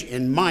finish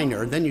in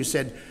minor. Then you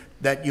said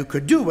that you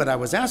could do what I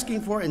was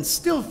asking for and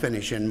still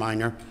finish in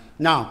minor.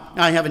 Now,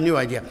 I have a new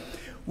idea.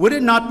 Would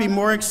it not be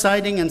more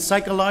exciting and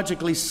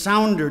psychologically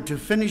sounder to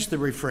finish the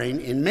refrain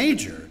in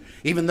major,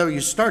 even though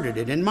you started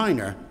it in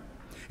minor?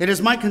 It is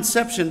my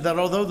conception that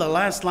although the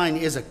last line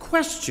is a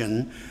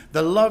question,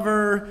 the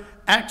lover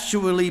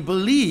actually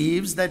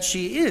believes that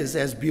she is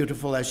as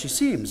beautiful as she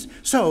seems.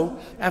 So,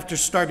 after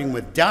starting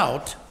with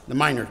doubt, the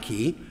minor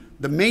key,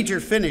 the major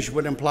finish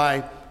would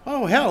imply,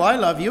 oh, hell, I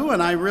love you,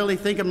 and I really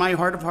think in my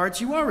heart of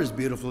hearts you are as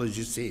beautiful as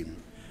you seem.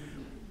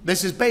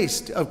 This is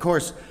based, of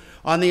course,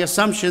 on the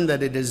assumption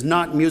that it is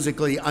not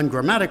musically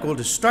ungrammatical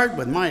to start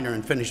with minor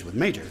and finish with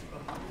major.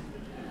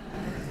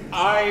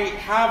 I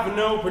have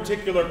no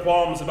particular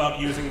qualms about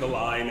using the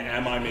line,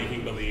 am I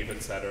making believe,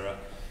 etc.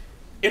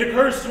 It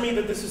occurs to me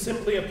that this is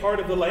simply a part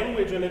of the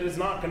language and it is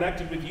not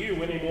connected with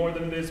you any more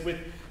than it is with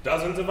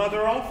dozens of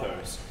other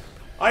authors.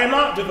 I am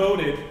not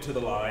devoted to the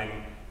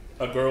line,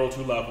 a girl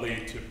too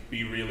lovely to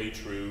be really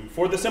true,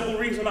 for the simple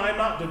reason I am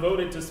not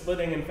devoted to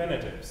splitting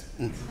infinitives.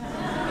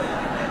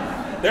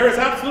 There is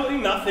absolutely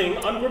nothing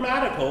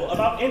ungrammatical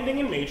about ending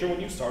in major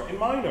when you start in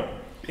minor.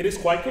 It is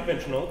quite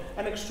conventional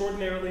and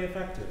extraordinarily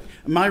effective.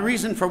 My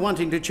reason for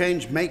wanting to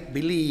change make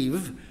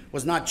believe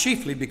was not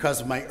chiefly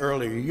because of my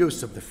earlier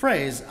use of the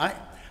phrase.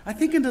 I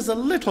think it is a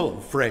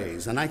little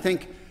phrase, and I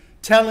think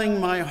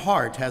telling my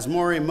heart has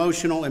more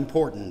emotional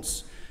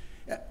importance.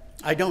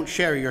 I don't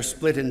share your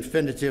split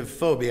infinitive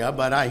phobia,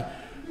 but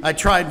I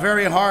tried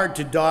very hard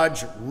to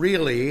dodge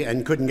really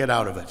and couldn't get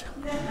out of it.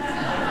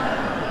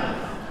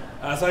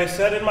 As I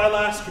said in my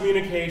last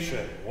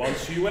communication,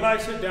 once you and I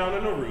sit down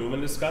in a room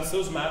and discuss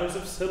those matters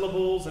of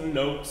syllables and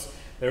notes,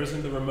 there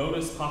isn't the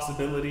remotest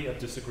possibility of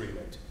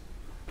disagreement.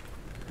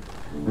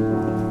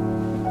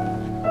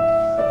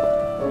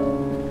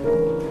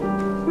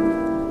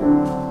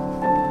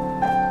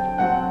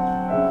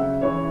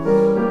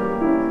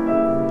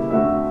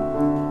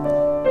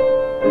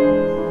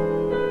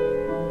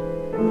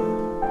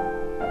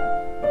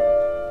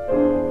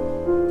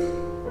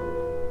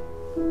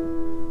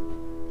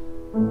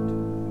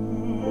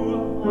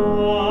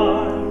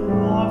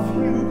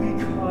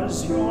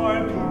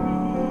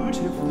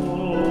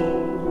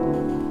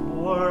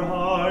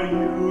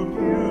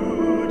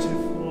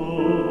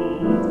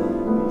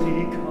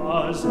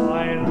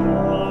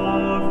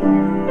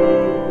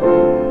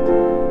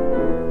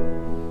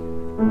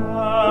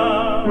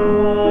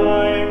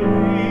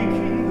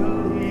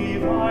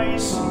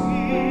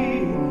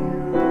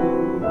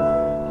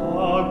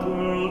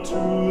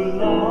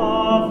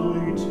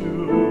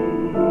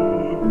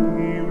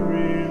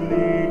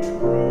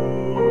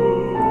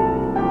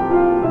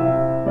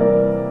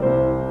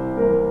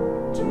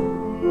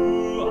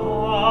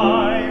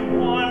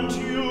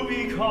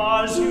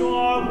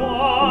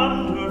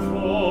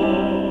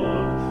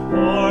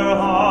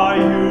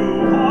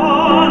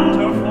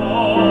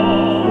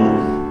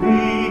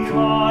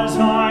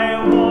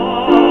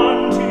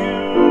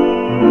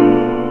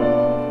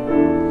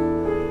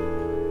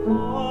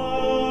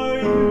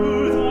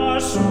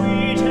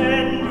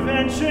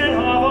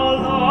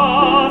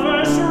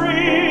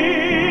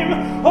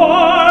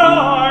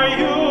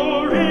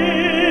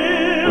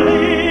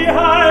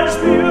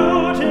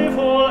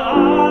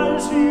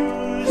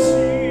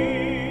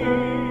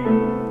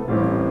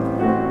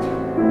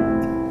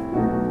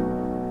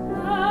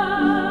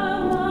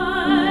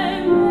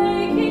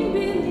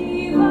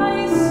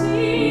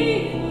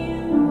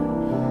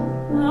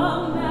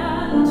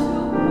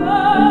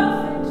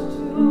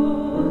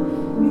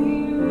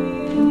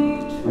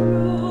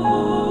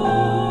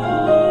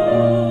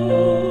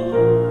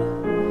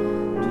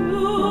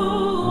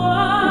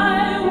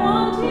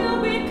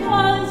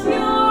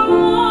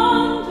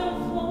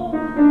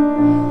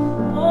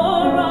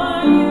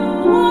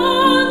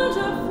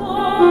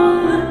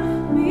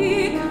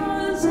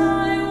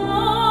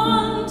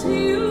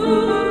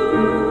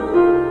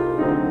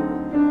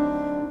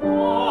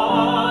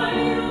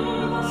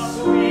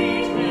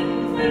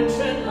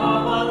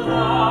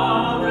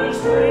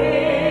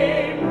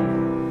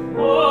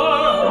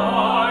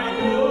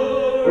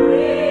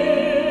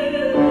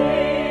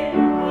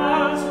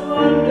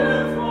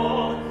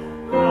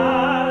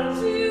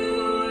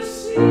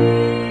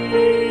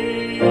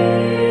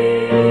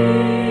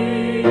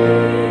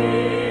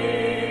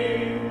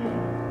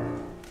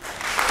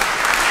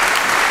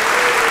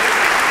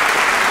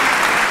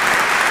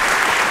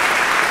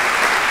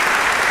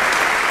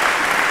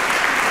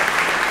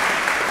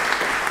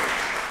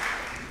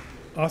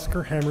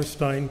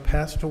 Hammerstein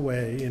passed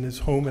away in his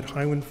home at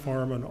Highland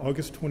Farm on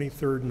August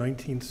 23,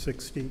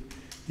 1960.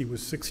 He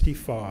was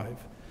 65.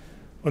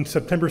 On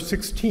September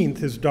 16th,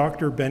 his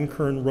doctor, Ben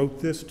Kern, wrote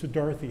this to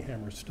Dorothy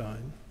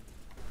Hammerstein.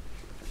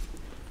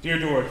 Dear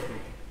Dorothy,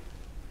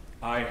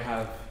 I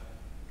have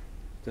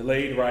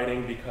delayed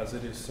writing because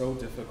it is so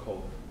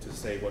difficult to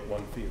say what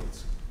one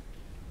feels.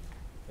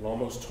 In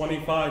almost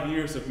 25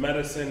 years of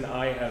medicine,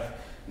 I have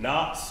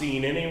not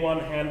seen anyone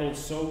handle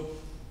so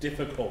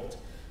difficult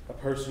a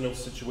personal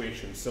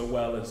situation so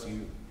well as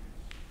you.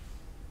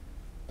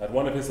 At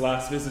one of his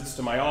last visits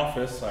to my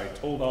office, I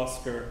told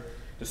Oscar,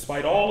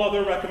 despite all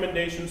other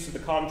recommendations to the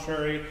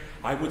contrary,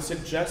 I would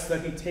suggest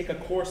that he take a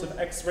course of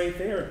X-ray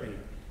therapy.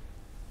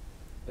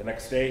 The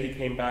next day he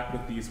came back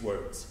with these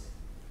words.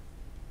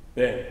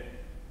 Ben,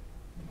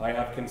 I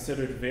have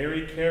considered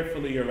very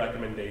carefully your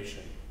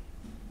recommendation.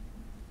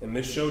 In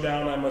this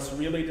showdown, I must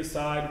really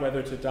decide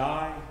whether to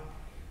die,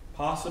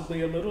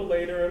 possibly a little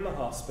later in the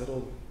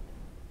hospital,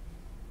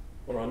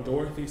 or on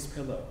Dorothy's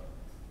pillow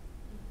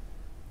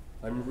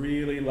I'm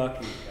really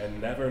lucky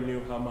and never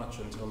knew how much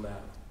until now.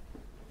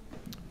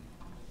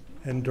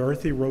 And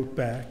Dorothy wrote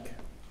back,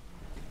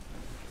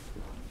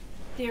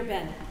 Dear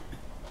Ben,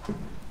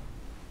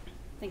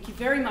 thank you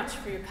very much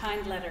for your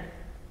kind letter.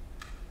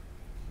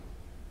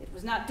 It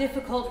was not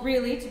difficult,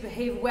 really, to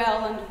behave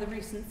well under the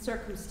recent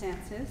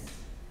circumstances.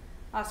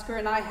 Oscar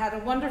and I had a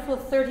wonderful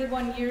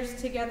 31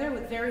 years together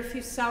with very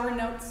few sour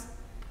notes,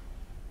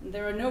 and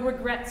there are no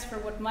regrets for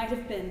what might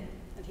have been,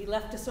 and he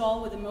left us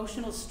all with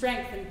emotional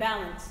strength and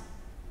balance.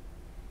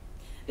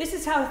 This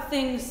is how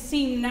things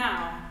seem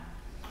now,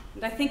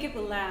 and I think it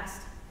will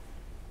last.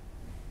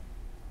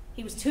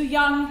 He was too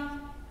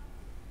young,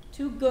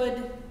 too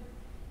good,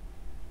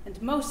 and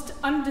most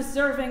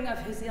undeserving of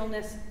his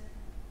illness.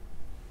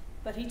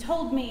 But he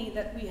told me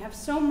that we have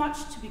so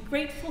much to be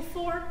grateful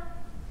for,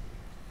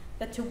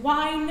 that to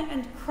whine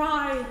and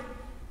cry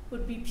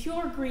would be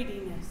pure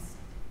greediness.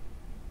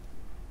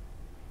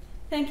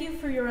 Thank you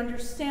for your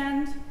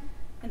understand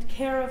and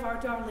care of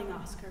our darling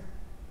Oscar.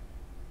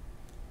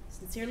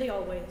 Sincerely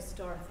always,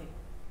 Dorothy.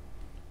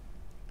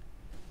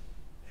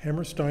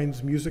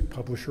 Hammerstein's music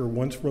publisher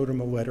once wrote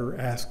him a letter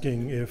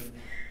asking if,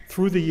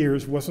 through the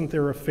years, wasn't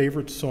there a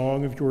favorite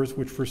song of yours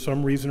which for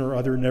some reason or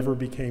other never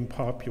became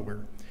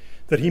popular,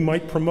 that he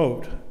might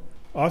promote.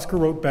 Oscar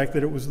wrote back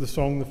that it was the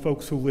song The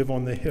Folks Who Live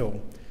on the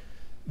Hill.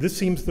 This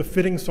seems the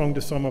fitting song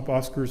to sum up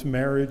Oscar's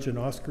marriage and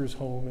Oscar's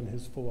home and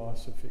his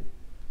philosophy.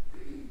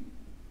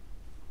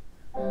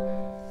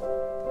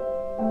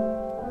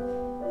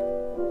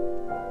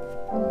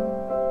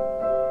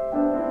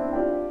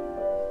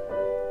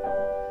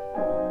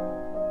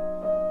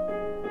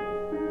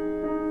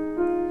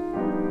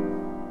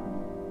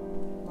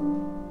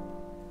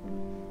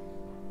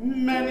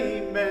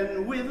 Many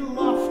men with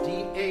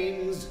lofty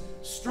aims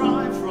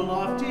strive for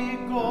lofty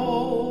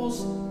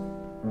goals.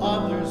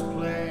 Others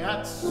play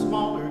at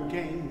smaller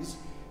games,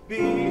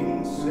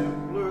 being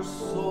simpler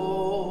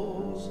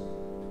souls.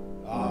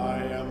 I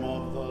am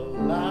of the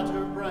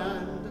latter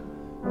brand.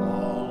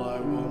 All I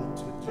want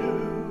to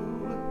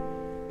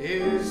do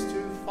is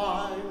to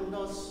find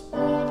a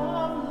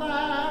spot of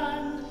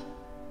land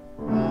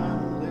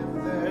and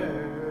live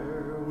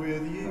there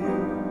with you.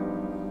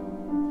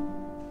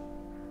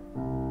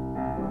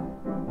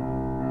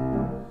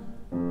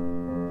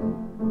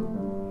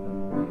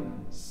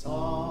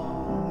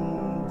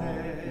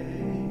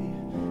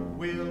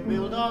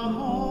 Build a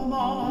home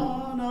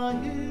on a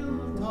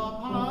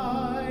hilltop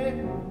high,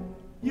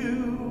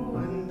 you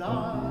and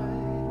I,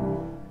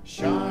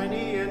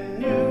 shiny and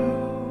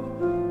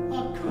new,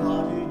 a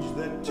cottage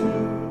that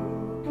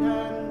two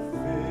can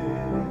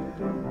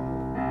fill,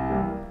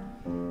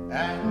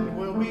 and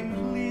we'll be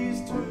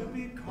pleased to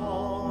be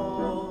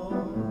called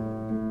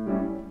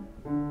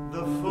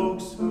the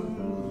folks who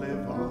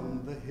live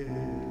on the hill.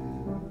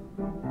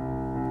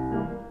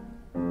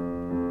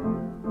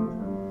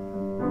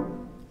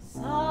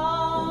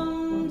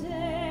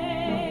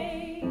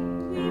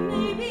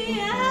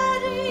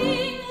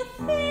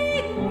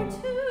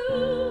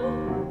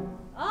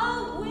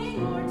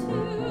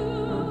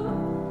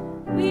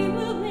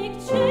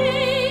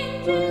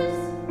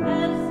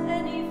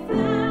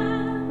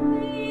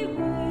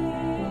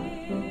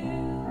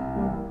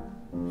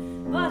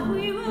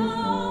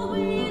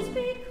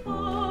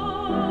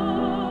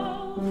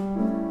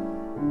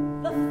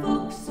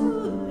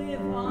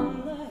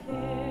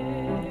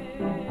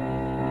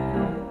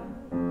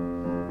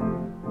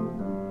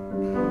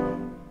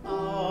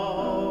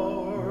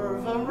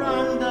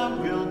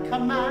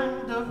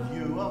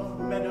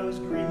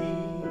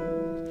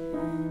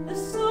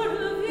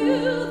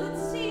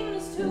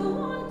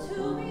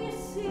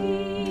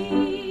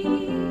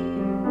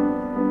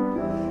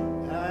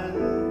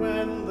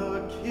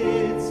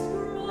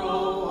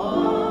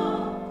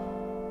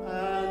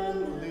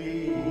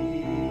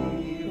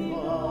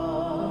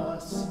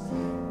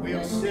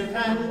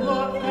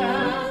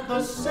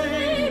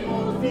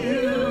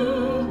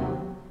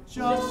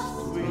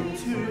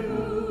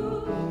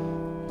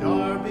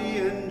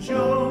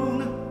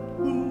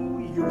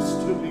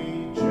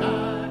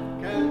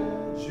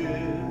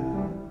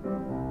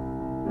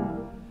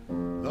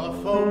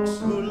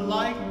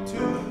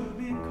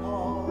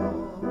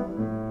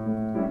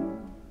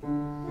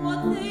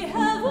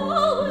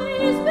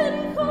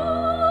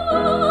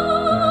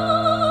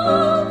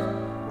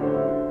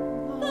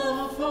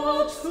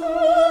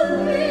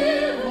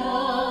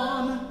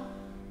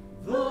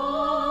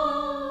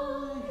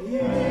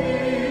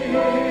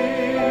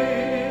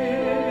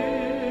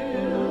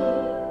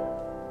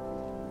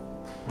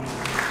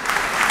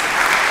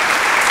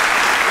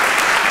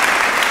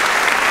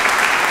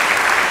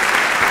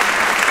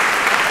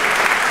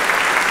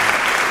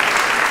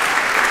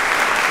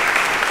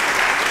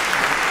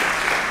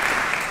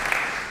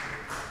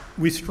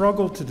 We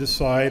struggled to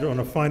decide on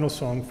a final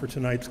song for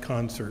tonight's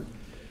concert.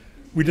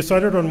 We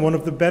decided on one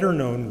of the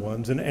better-known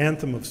ones, an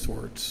anthem of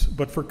sorts,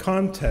 but for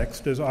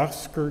context, as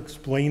Oscar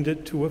explained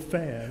it to a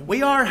fan.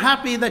 We are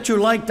happy that you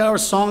liked our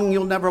song,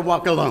 You'll Never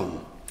Walk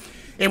Alone.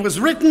 It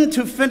was written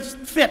to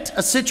fit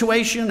a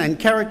situation and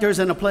characters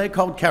in a play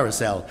called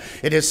Carousel.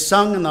 It is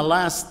sung in the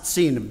last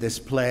scene of this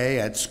play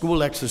at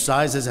school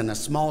exercises in a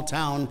small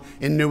town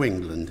in New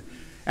England.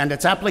 And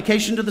its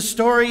application to the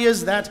story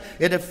is that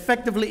it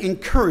effectively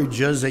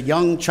encourages a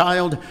young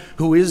child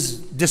who is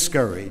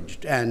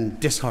discouraged and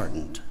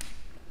disheartened.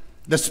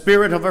 The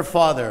spirit of her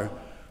father,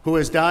 who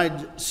has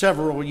died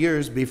several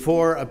years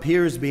before,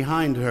 appears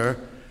behind her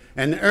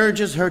and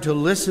urges her to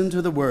listen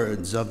to the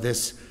words of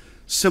this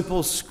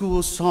simple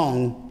school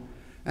song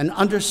and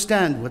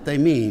understand what they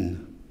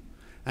mean,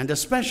 and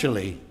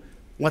especially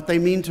what they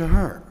mean to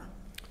her.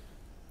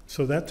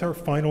 So that's our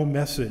final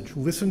message.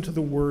 Listen to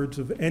the words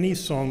of any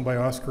song by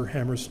Oscar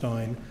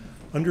Hammerstein,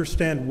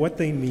 understand what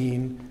they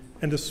mean,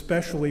 and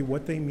especially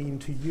what they mean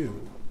to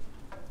you.